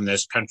people in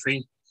this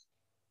country,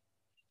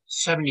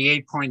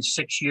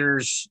 78.6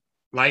 years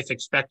life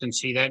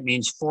expectancy. That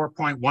means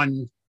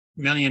 4.1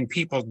 million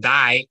people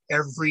die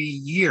every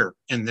year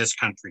in this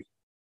country.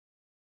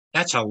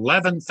 That's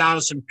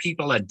 11,000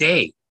 people a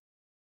day,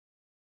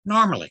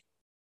 normally,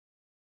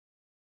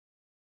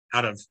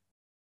 out of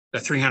the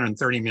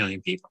 330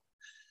 million people.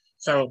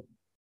 So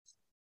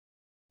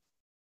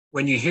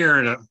when you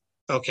hear,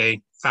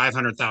 okay,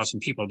 500,000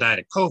 people died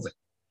of COVID,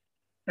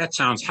 that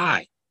sounds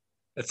high.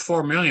 But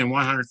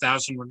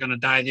 4,100,000 were going to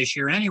die this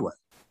year anyway.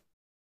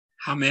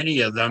 How many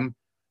of those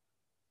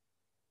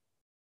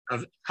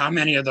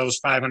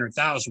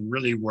 500,000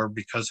 really were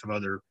because of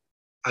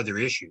other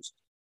issues?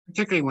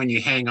 Particularly when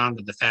you hang on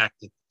to the fact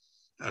that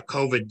a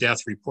COVID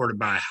death reported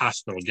by a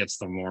hospital gets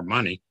them more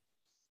money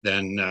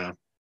than a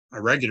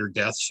regular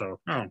death. So,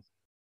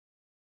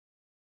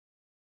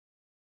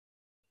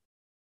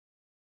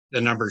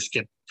 the numbers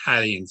get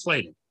highly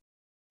inflated.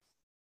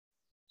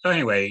 So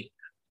anyway,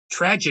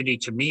 tragedy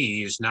to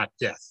me is not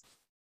death.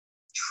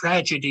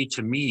 Tragedy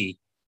to me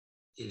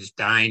is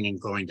dying and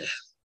going to hell.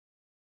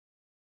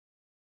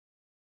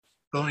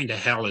 Going to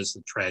hell is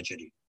the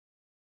tragedy.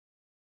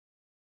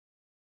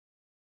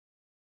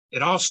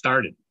 It all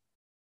started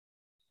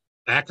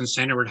back in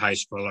St. Edward High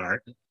School,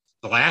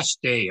 the last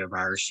day of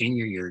our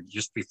senior year,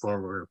 just before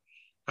we were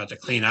about to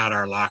clean out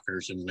our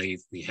lockers and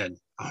leave. We had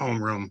a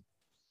homeroom,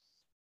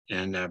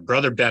 and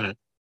Brother Bennett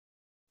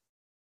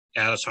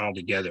got us all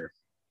together.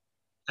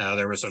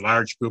 There was a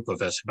large group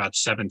of us, about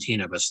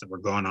 17 of us, that were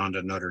going on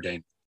to Notre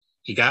Dame.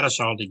 He got us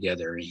all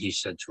together, and he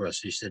said to us,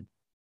 he said,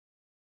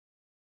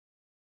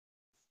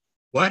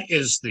 what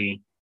is the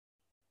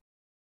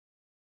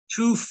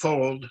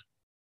twofold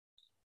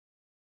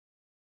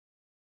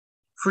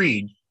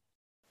creed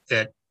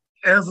that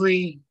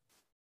every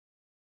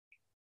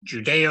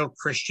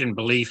Judeo-Christian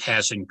belief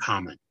has in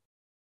common?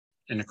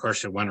 And of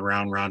course, it went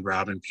around round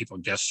robin, people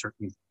guessed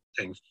certain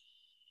things.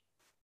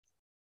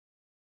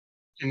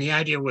 And the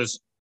idea was,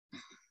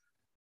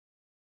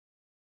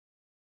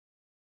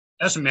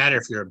 doesn't matter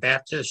if you're a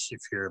Baptist,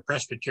 if you're a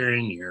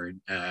Presbyterian, you're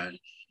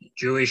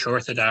Jewish,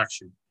 Orthodox,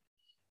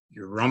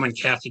 you're Roman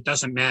Catholic,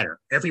 doesn't matter.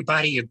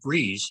 Everybody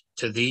agrees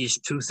to these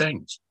two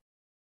things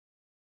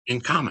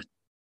in common.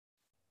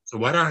 So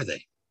what are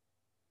they?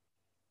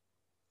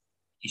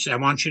 He said, I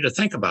want you to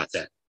think about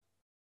that.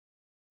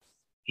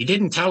 He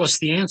didn't tell us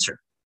the answer.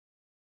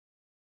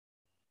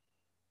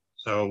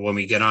 So when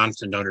we get on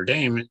to Notre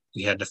Dame,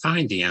 we had to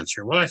find the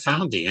answer. Well, I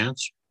found the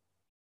answer.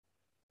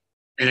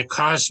 And it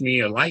caused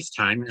me a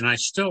lifetime, and I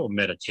still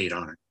meditate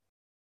on it.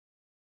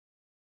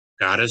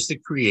 God is the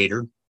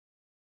creator.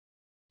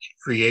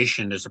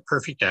 Creation is a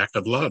perfect act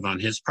of love on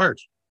his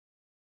part.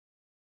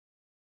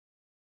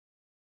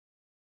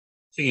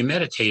 So you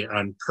meditate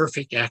on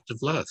perfect act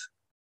of love.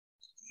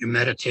 You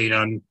meditate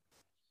on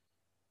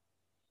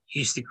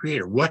he's the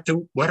creator. What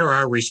are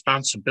our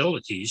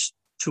responsibilities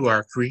to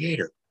our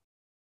creator?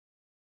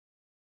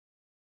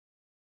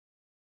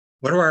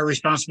 What are our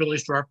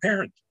responsibilities to our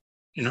parent?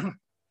 You know,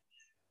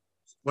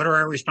 what are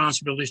our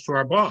responsibilities to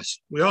our boss?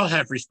 We all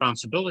have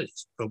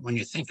responsibilities, but when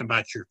you think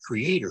about your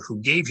creator who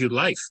gave you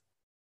life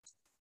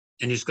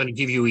and is going to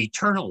give you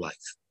eternal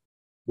life,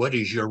 what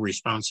is your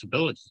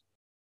responsibility?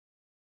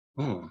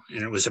 Oh,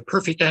 and it was a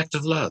perfect act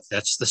of love.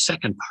 That's the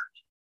second part.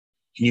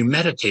 And you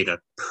meditate a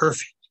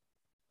perfect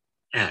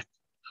act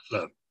of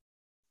love.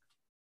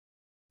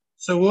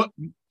 So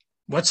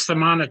what's the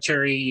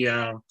monetary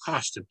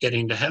cost of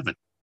getting to heaven?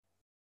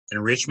 Can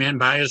a rich man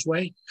buy his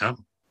way? No,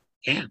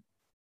 can't.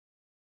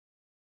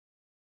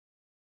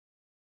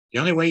 The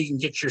only way you can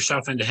get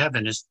yourself into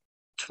heaven is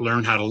to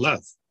learn how to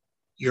love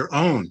your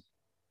own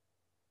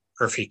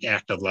perfect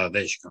act of love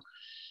as you go.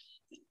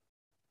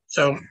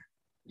 So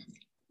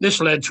this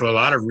led to a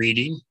lot of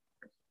reading,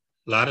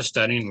 a lot of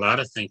studying, a lot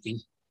of thinking.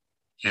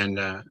 And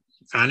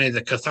finally,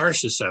 the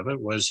catharsis of it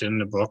was in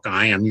the book,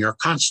 I Am Your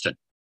Constant.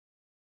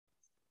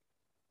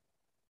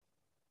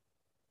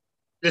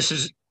 There's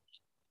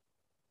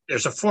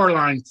a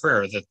 4-line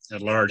prayer that the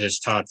Lord has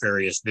taught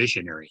various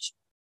visionaries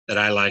that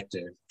I like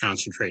to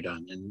concentrate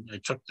on. And I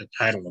took the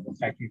title of it. In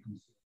fact,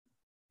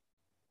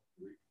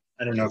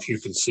 I don't know if you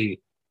can see.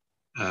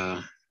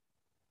 Can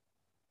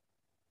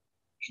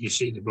you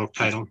see the book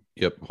title?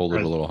 Yep. Hold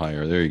it a little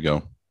higher. There you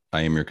go.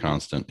 I Am Your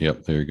Constant.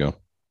 Yep. There you go.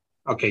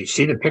 Okay.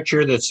 See the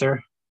picture that's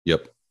there?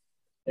 Yep.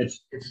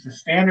 It's the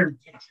standard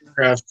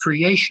picture of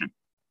creation.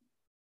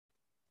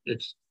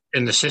 It's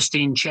in the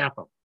Sistine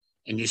Chapel.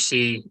 And you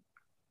see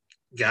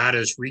God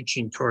is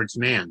reaching towards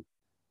man.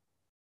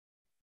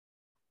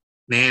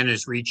 Man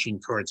is reaching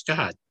towards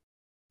God.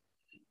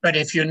 But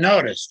if you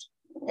noticed,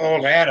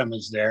 old Adam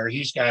is there.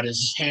 He's got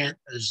his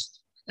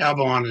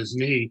elbow on his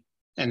knee,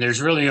 and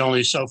there's really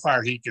only so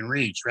far he can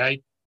reach,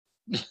 right?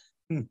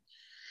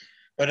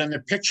 But in the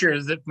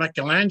picture that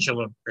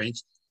Michelangelo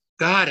brings,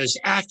 God is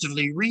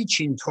actively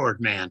reaching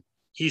toward man.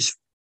 He's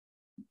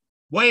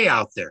way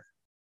out there.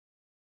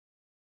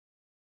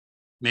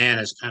 Man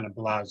is kind of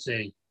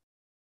blasé.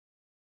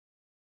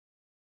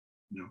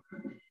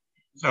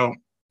 So,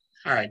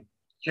 all right,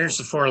 here's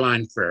the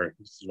 4-line prayer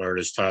the Lord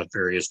has taught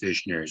various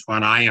visionaries.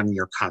 1, I am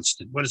your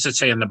constant. What does it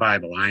say in the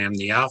Bible? I am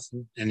the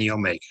Alpha and the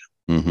Omega.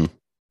 Mm-hmm.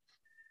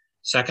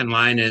 2nd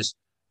line is,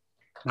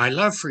 my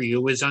love for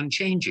you is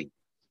unchanging.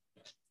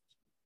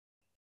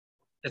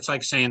 It's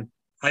like saying,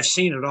 I've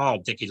seen it all,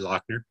 Dickie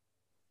Lochner.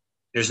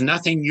 There's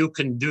nothing you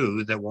can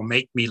do that will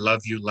make me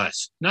love you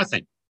less.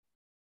 Nothing.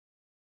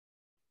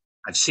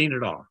 I've seen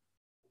it all.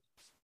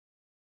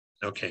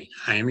 Okay,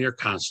 I am your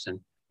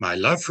constant. My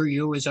love for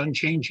you is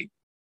unchanging.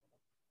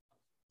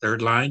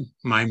 3rd line,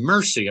 my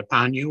mercy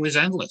upon you is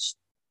endless.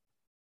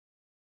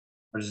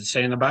 What does it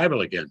say in the Bible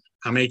again?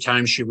 How many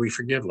times should we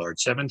forgive, Lord?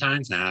 7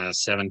 times?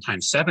 7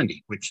 times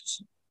 70, which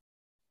is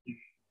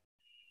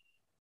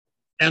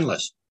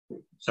endless.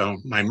 So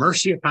my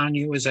mercy upon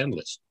you is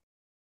endless.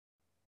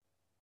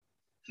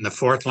 And the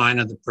 4th line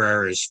of the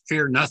prayer is,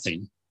 fear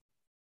nothing,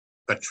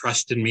 but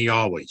trust in me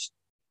always.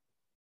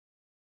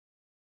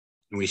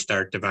 And we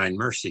start divine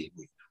mercy.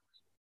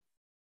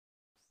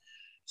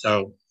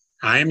 So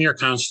I am your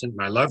constant.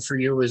 My love for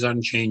you is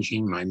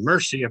unchanging. My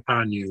mercy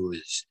upon you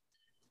is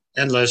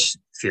endless.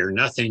 Fear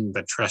nothing,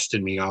 but trust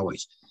in me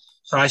always.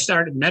 So I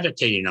started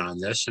meditating on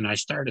this, and I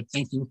started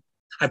thinking.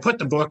 I put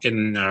the book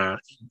in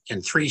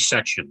 3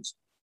 sections.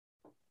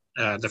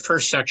 The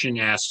first section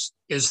asks,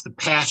 is the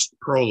past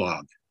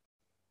prologue?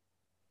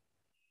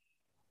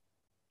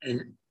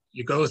 And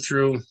you go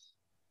through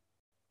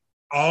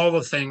all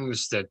the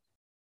things that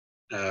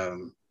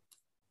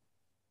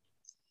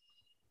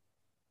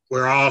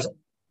we're all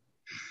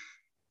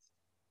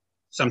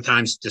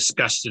sometimes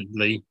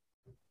disgustedly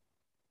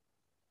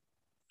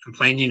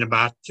complaining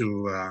about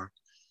to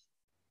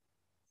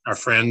our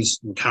friends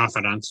and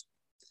confidants.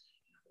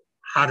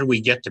 How do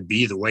we get to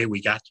be the way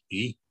we got to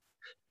be?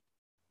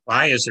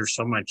 Why is there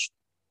so much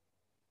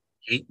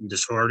hate and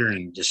disorder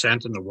and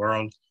dissent in the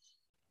world?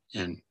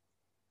 And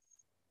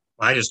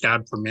why does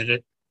God permit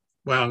it?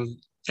 Well,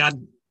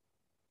 God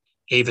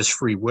gave us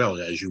free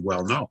will, as you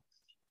well know.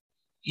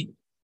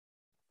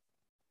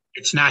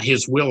 It's not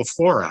his will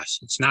for us.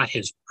 It's not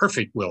his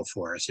perfect will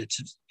for us.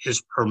 It's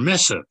his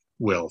permissive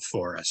will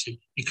for us.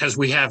 Because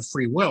we have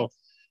free will,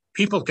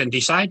 people can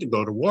decide to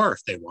go to war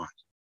if they want.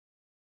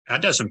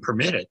 God doesn't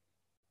permit it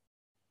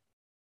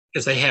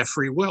because they have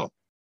free will.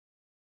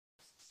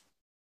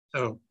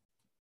 So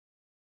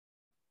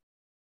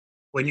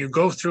when you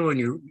go through and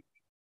you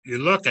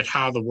look at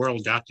how the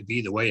world got to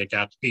be the way it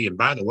got to be, and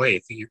by the way,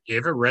 if you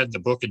ever read the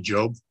book of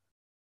Job?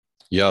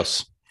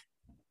 Yes.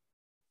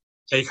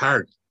 Take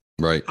heart.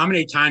 Right. How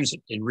many times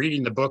in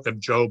reading the book of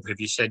Job have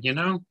you said,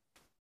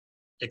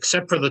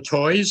 except for the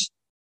toys,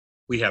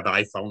 we have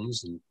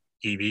iPhones and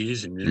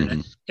TVs and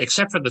internet,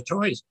 except for the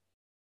toys.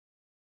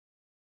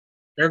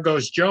 There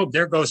goes Job,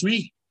 there goes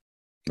me.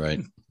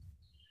 Right.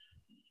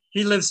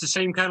 He lives the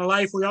same kind of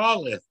life we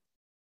all live.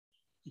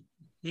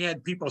 He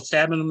had people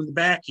stabbing him in the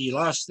back. He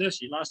lost this,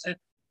 he lost that.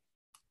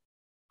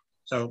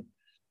 So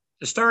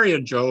the story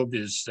of Job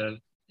is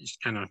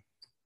kind of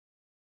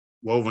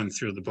woven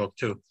through the book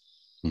too.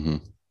 Mm-hmm.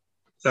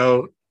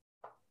 So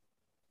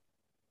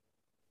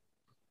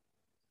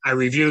I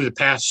review the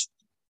past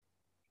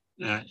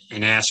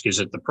and ask, is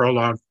it the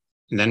prologue?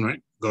 And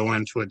then go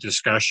into a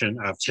discussion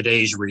of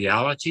today's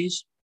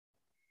realities.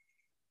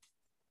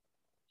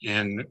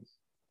 And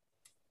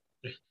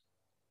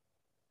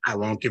I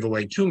won't give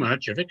away too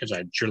much of it because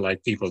I'd sure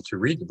like people to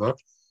read the book.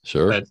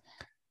 Sure. But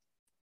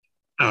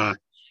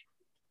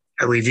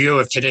a review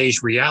of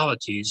today's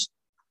realities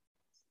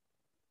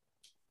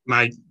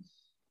might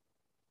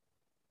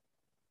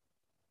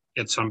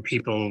get some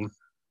people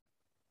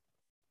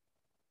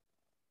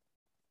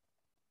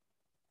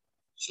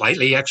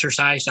slightly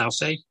exercised, I'll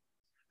say,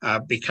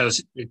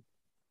 because it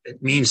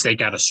means they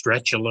got to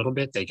stretch a little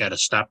bit. They got to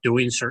stop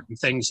doing certain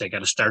things. They got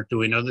to start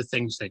doing other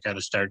things. They got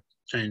to start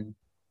saying,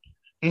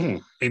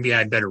 maybe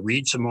I better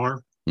read some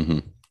more. Mm-hmm.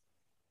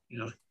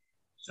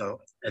 So,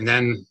 and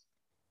then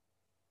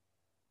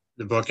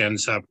the book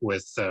ends up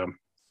with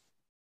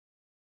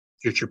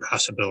future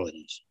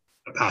possibilities.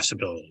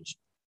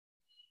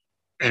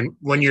 And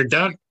when you're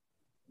done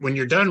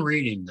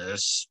reading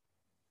this,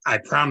 I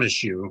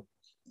promise you,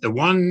 the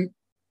one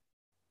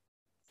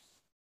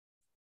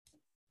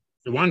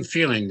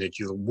feeling that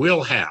you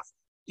will have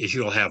is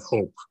you'll have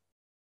hope.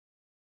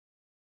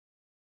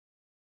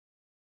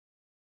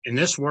 In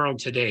this world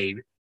today,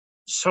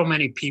 so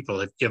many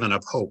people have given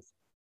up hope.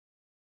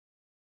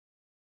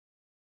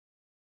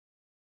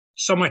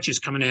 So much is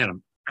coming at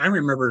them. I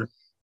remember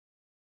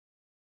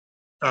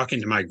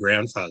talking to my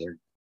grandfather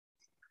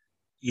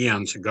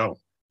eons ago.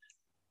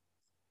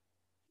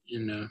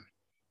 And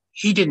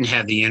he didn't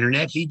have the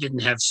internet. He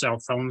didn't have cell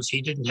phones.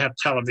 He didn't have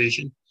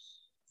television.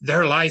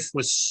 Their life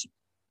was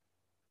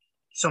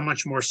so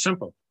much more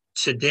simple.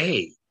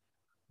 Today,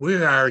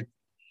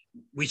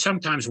 we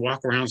sometimes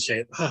walk around and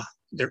say, oh,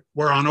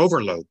 we're on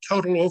overload,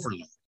 total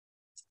overload.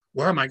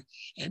 Where am I?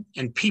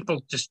 And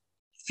people just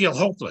feel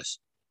hopeless.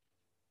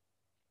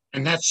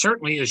 And that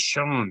certainly is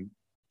shown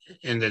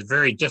in the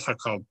very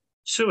difficult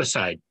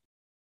suicide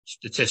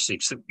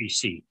statistics that we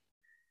see.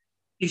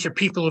 These are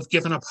people who've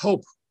given up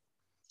hope.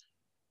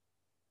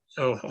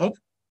 So hope,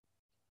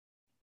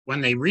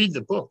 when they read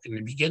the book and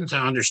they begin to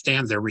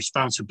understand their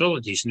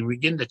responsibilities and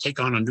begin to take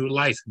on a new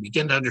life and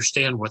begin to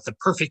understand what the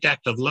perfect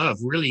act of love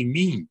really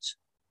means,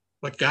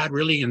 what God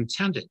really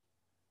intended,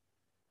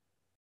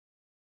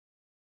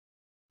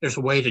 there's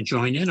a way to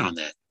join in on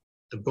that.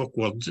 The book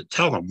will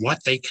tell them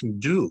what they can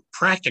do,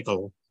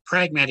 practical,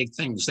 pragmatic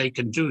things they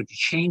can do to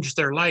change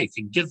their life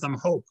and give them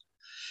hope.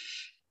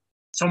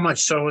 So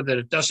much so that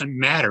it doesn't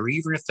matter,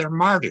 even if they're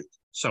martyred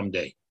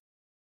someday.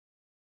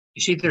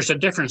 You see, there's a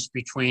difference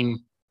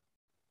between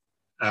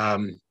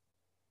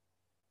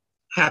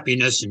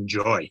happiness and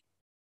joy.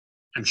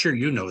 I'm sure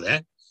you know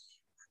that.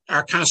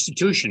 Our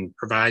Constitution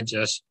provides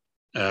us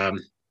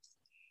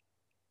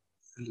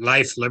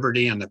life,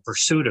 liberty, and the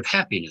pursuit of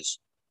happiness.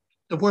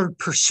 The word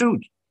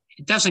pursuit,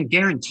 it doesn't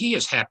guarantee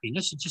us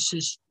happiness. It just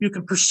says you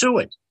can pursue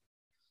it.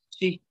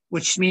 See,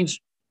 which means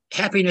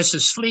happiness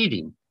is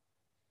fleeting.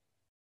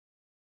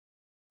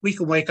 We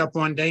can wake up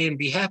one day and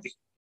be happy.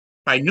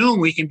 By noon,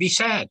 we can be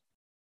sad.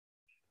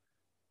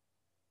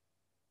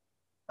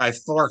 By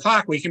 4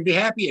 o'clock, we can be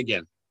happy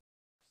again.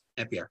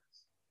 Happier.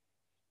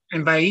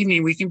 And by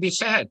evening, we can be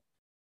sad.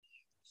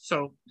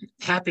 So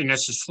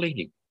happiness is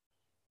fleeting.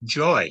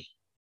 Joy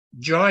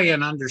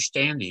and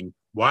understanding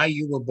why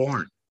you were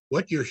born,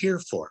 what you're here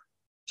for,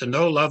 to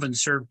know, love, and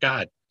serve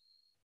God.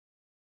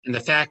 And the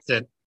fact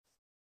that it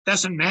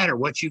doesn't matter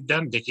what you've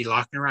done, Dickie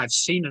Lochner, I've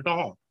seen it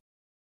all.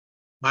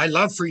 My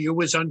love for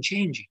you is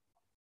unchanging,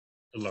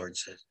 the Lord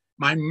says.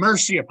 My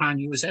mercy upon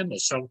you is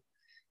endless. So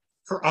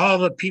for all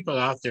the people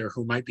out there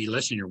who might be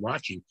listening or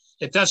watching,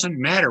 it doesn't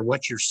matter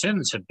what your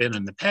sins have been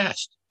in the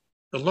past.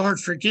 The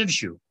Lord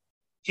forgives you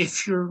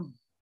if you're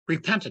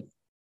repentant.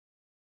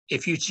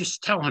 If you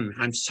just tell him,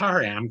 I'm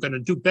sorry, I'm going to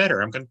do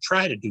better. I'm going to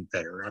try to do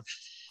better.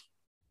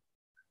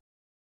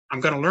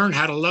 I'm going to learn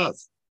how to love.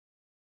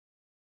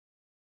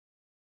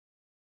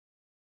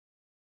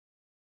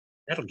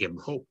 That'll give him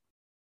hope.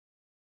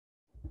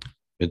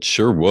 It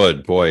sure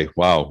would. Boy,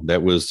 wow,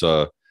 that was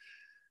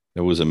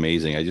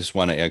amazing. I just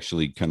want to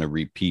actually kind of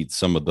repeat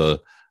some of I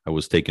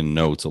was taking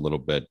notes a little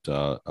bit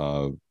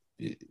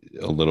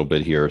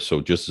here.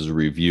 So just as a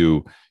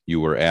review,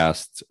 you were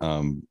asked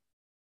about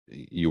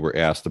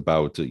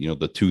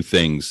the two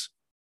things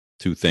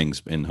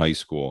in high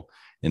school,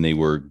 and they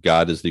were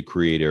God is the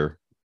creator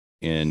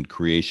and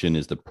creation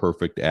is the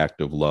perfect act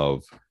of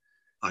love.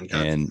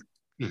 And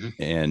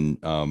at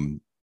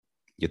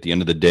the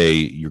end of the day,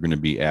 you're going to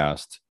be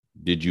asked,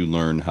 did you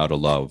learn how to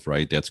love?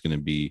 Right. That's going to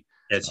be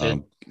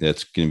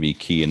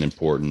key and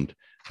important.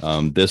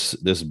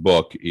 This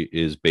book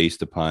is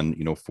based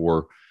upon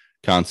 4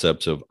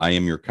 concepts of I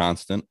am your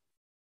constant.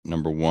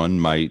 Number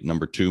 1,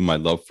 number 2, my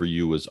love for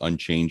you is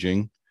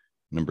unchanging.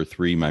 Number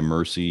 3, my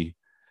mercy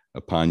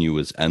upon you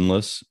is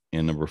endless.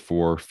 And number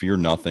 4, fear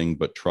nothing,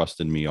 but trust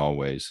in me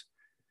always.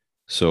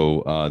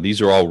 So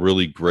these are all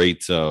really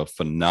great,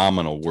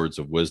 phenomenal words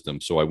of wisdom.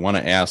 So I want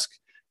to ask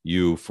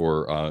you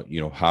for,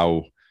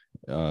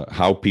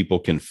 how people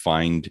can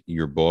find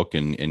your book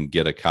and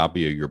get a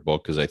copy of your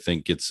book, because I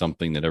think it's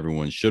something that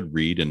everyone should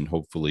read and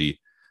hopefully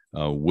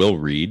will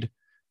read.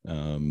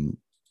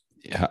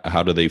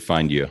 How do they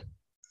find you?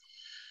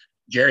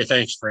 Jerry,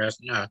 thanks for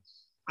asking.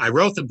 I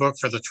wrote the book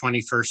for the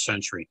 21st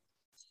century,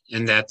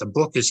 in that the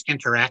book is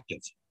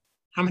interactive.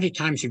 How many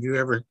times have you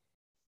ever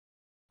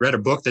read a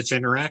book that's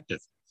interactive?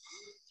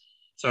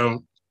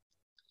 So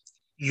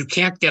you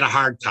can't get a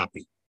hard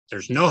copy.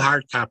 There's no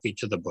hard copy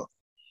to the book.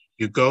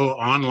 You go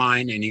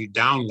online and you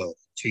download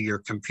to your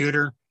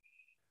computer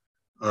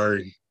or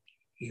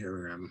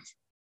your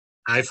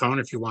iPhone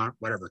if you want,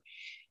 whatever.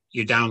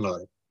 You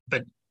download it.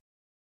 But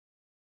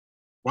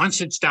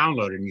once it's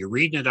downloaded and you're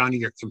reading it on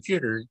your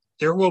computer,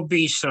 there will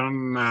be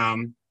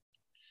some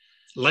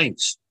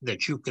links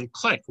that you can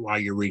click while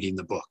you're reading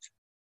the book.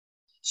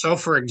 So,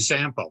 for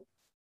example,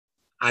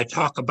 I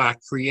talk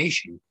about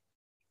creation.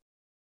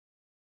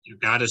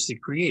 God is the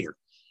creator.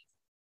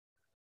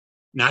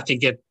 Not to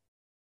get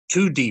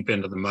too deep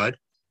into the mud,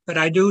 but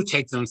I do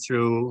take them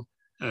through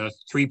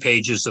 3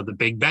 pages of the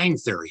Big Bang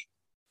Theory.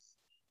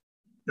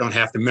 Don't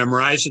have to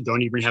memorize it.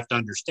 Don't even have to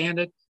understand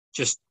it.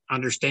 Just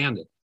understand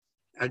it.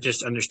 I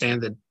just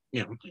understand that,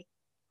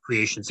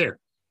 creation's there.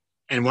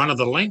 And one of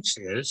the links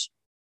is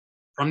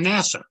from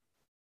NASA.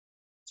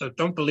 So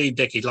don't believe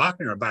Dickie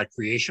Lochner about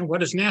creation.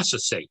 What does NASA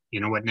say? You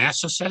know what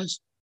NASA says?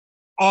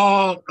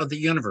 All of the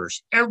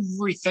universe,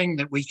 everything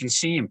that we can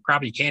see and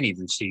probably can't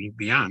even see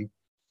beyond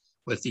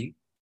with the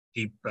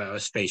deep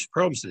space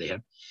probes that they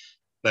have,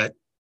 but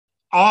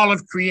all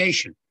of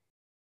creation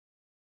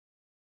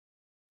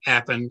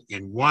happened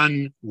in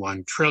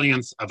 1/1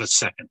 trillionth of a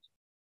second.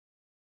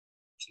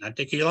 It's not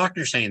Dickie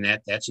Lochner saying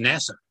that. That's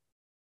NASA.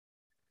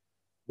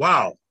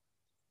 Wow.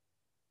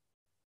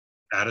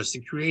 God is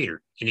the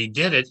creator. And he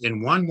did it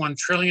in 1/1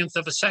 trillionth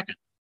of a second.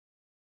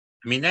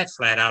 I mean, that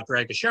flat out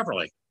dragged a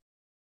Chevrolet.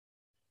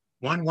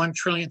 1/1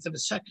 trillionth of a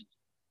second.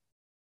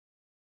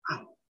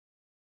 Wow.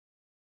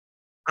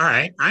 All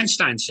right.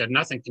 Einstein said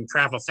nothing can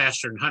travel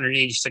faster than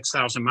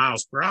 186,000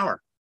 miles per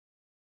hour.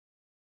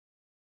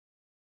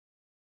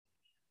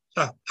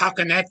 So how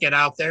can that get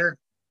out there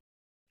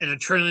in a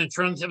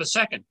trillionth of a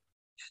second?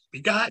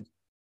 Be God.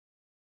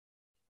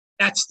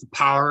 That's the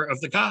power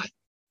of the God.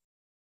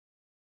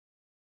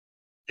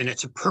 And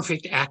it's a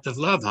perfect act of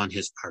love on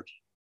his part.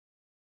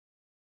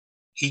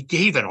 He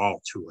gave it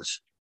all to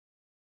us.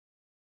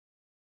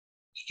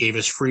 He gave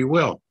us free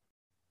will.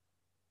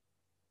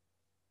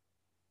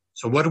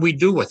 So what do we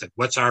do with it?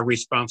 What's our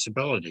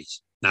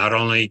responsibilities? Not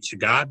only to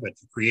God, but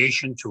to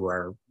creation, to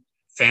our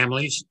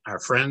families, our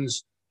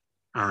friends,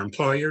 our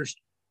employers.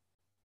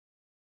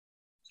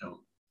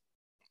 So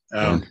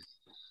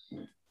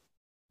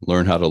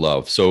learn how to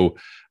love. So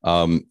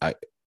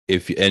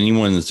if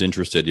anyone is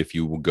interested, if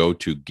you will go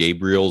to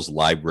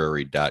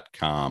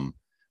GabrielsLibrary.com,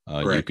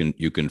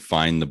 you can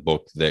find the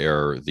book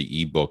there,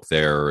 the ebook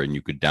there, and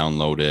you could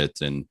download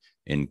it and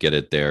get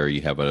it there.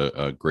 You have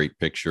a great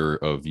picture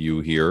of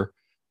you here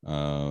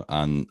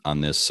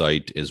on this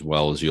site, as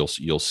well as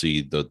you'll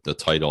see the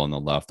title on the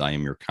left. I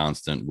am your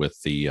constant,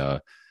 with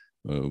the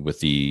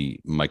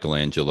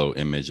Michelangelo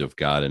image of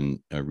God and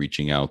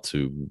reaching out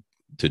to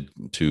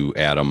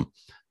Adam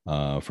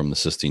from the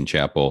Sistine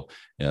Chapel.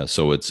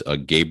 So it's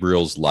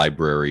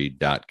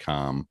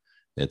GabrielsLibrary.com.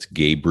 That's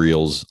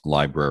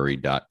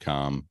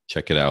GabrielsLibrary.com.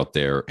 Check it out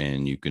there,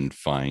 and you can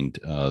find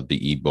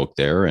the ebook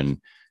there.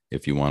 And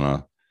if you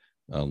want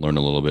to learn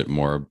a little bit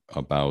more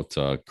about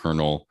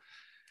Colonel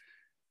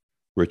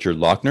Richard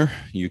Lochner,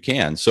 you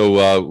can.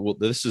 So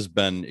this has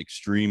been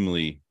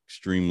extremely,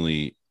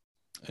 extremely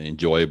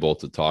enjoyable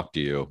to talk to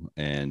you,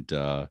 and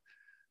I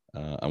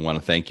want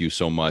to thank you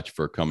so much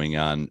for coming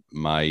on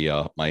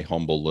my my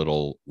humble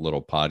little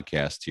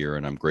podcast here,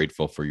 and I'm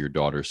grateful for your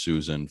daughter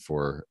Susan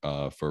for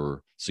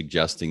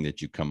suggesting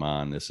that you come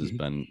on. This has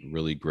been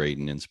really great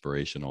and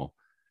inspirational.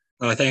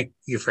 Well, thank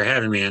you for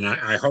having me, and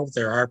I hope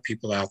there are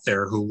people out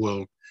there who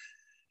will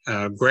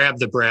grab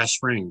the brass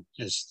ring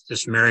as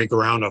this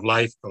merry-go-round of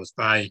life goes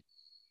by,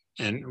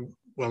 and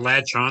will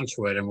latch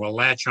onto it, and will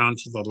latch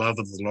onto the love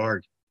of the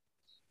Lord.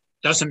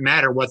 Doesn't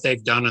matter what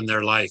they've done in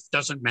their life.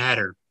 Doesn't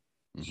matter.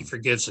 He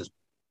forgives us.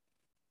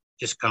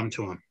 Just come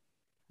to him.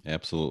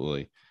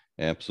 Absolutely.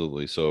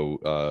 Absolutely.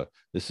 So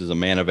this is a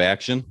man of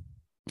action,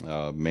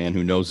 a man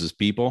who knows his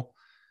people,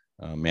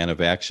 a man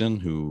of action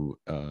who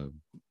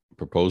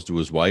proposed to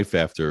his wife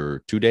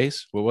after 2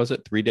 days. What was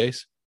it? 3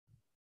 days?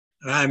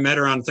 I met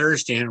her on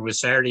Thursday, and it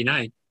was Saturday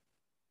night.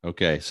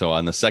 Okay. So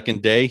on the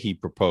second day, he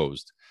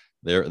proposed.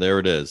 There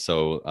it is.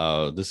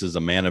 So this is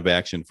a man of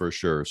action for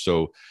sure.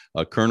 So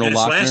Colonel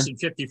Lochner, lasted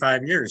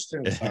 55 years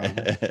too. So.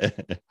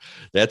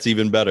 That's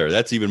even better.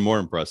 That's even more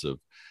impressive.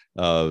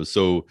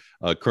 So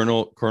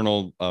Colonel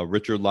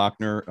Richard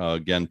Lochner,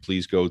 again,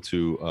 please go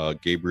to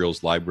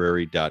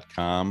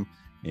GabrielsLibrary.com,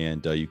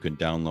 and you can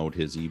download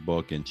his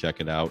ebook and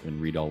check it out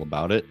and read all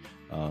about it.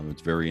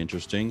 It's very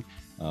interesting.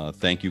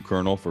 Thank you,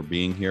 Colonel, for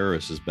being here.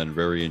 This has been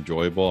very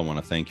enjoyable. I want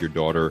to thank your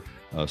daughter,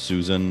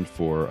 Susan,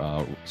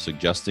 for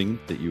suggesting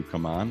that you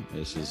come on.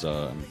 This is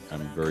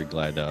I'm very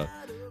glad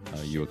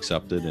you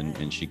accepted,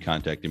 and she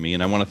contacted me.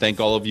 And I want to thank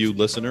all of you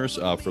listeners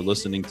for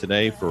listening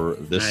today for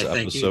this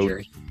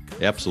episode.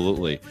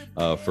 Absolutely,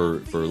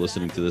 for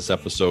listening to this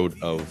episode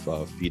of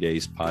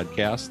Fides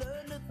Podcast,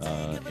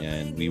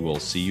 and we will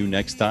see you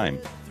next time.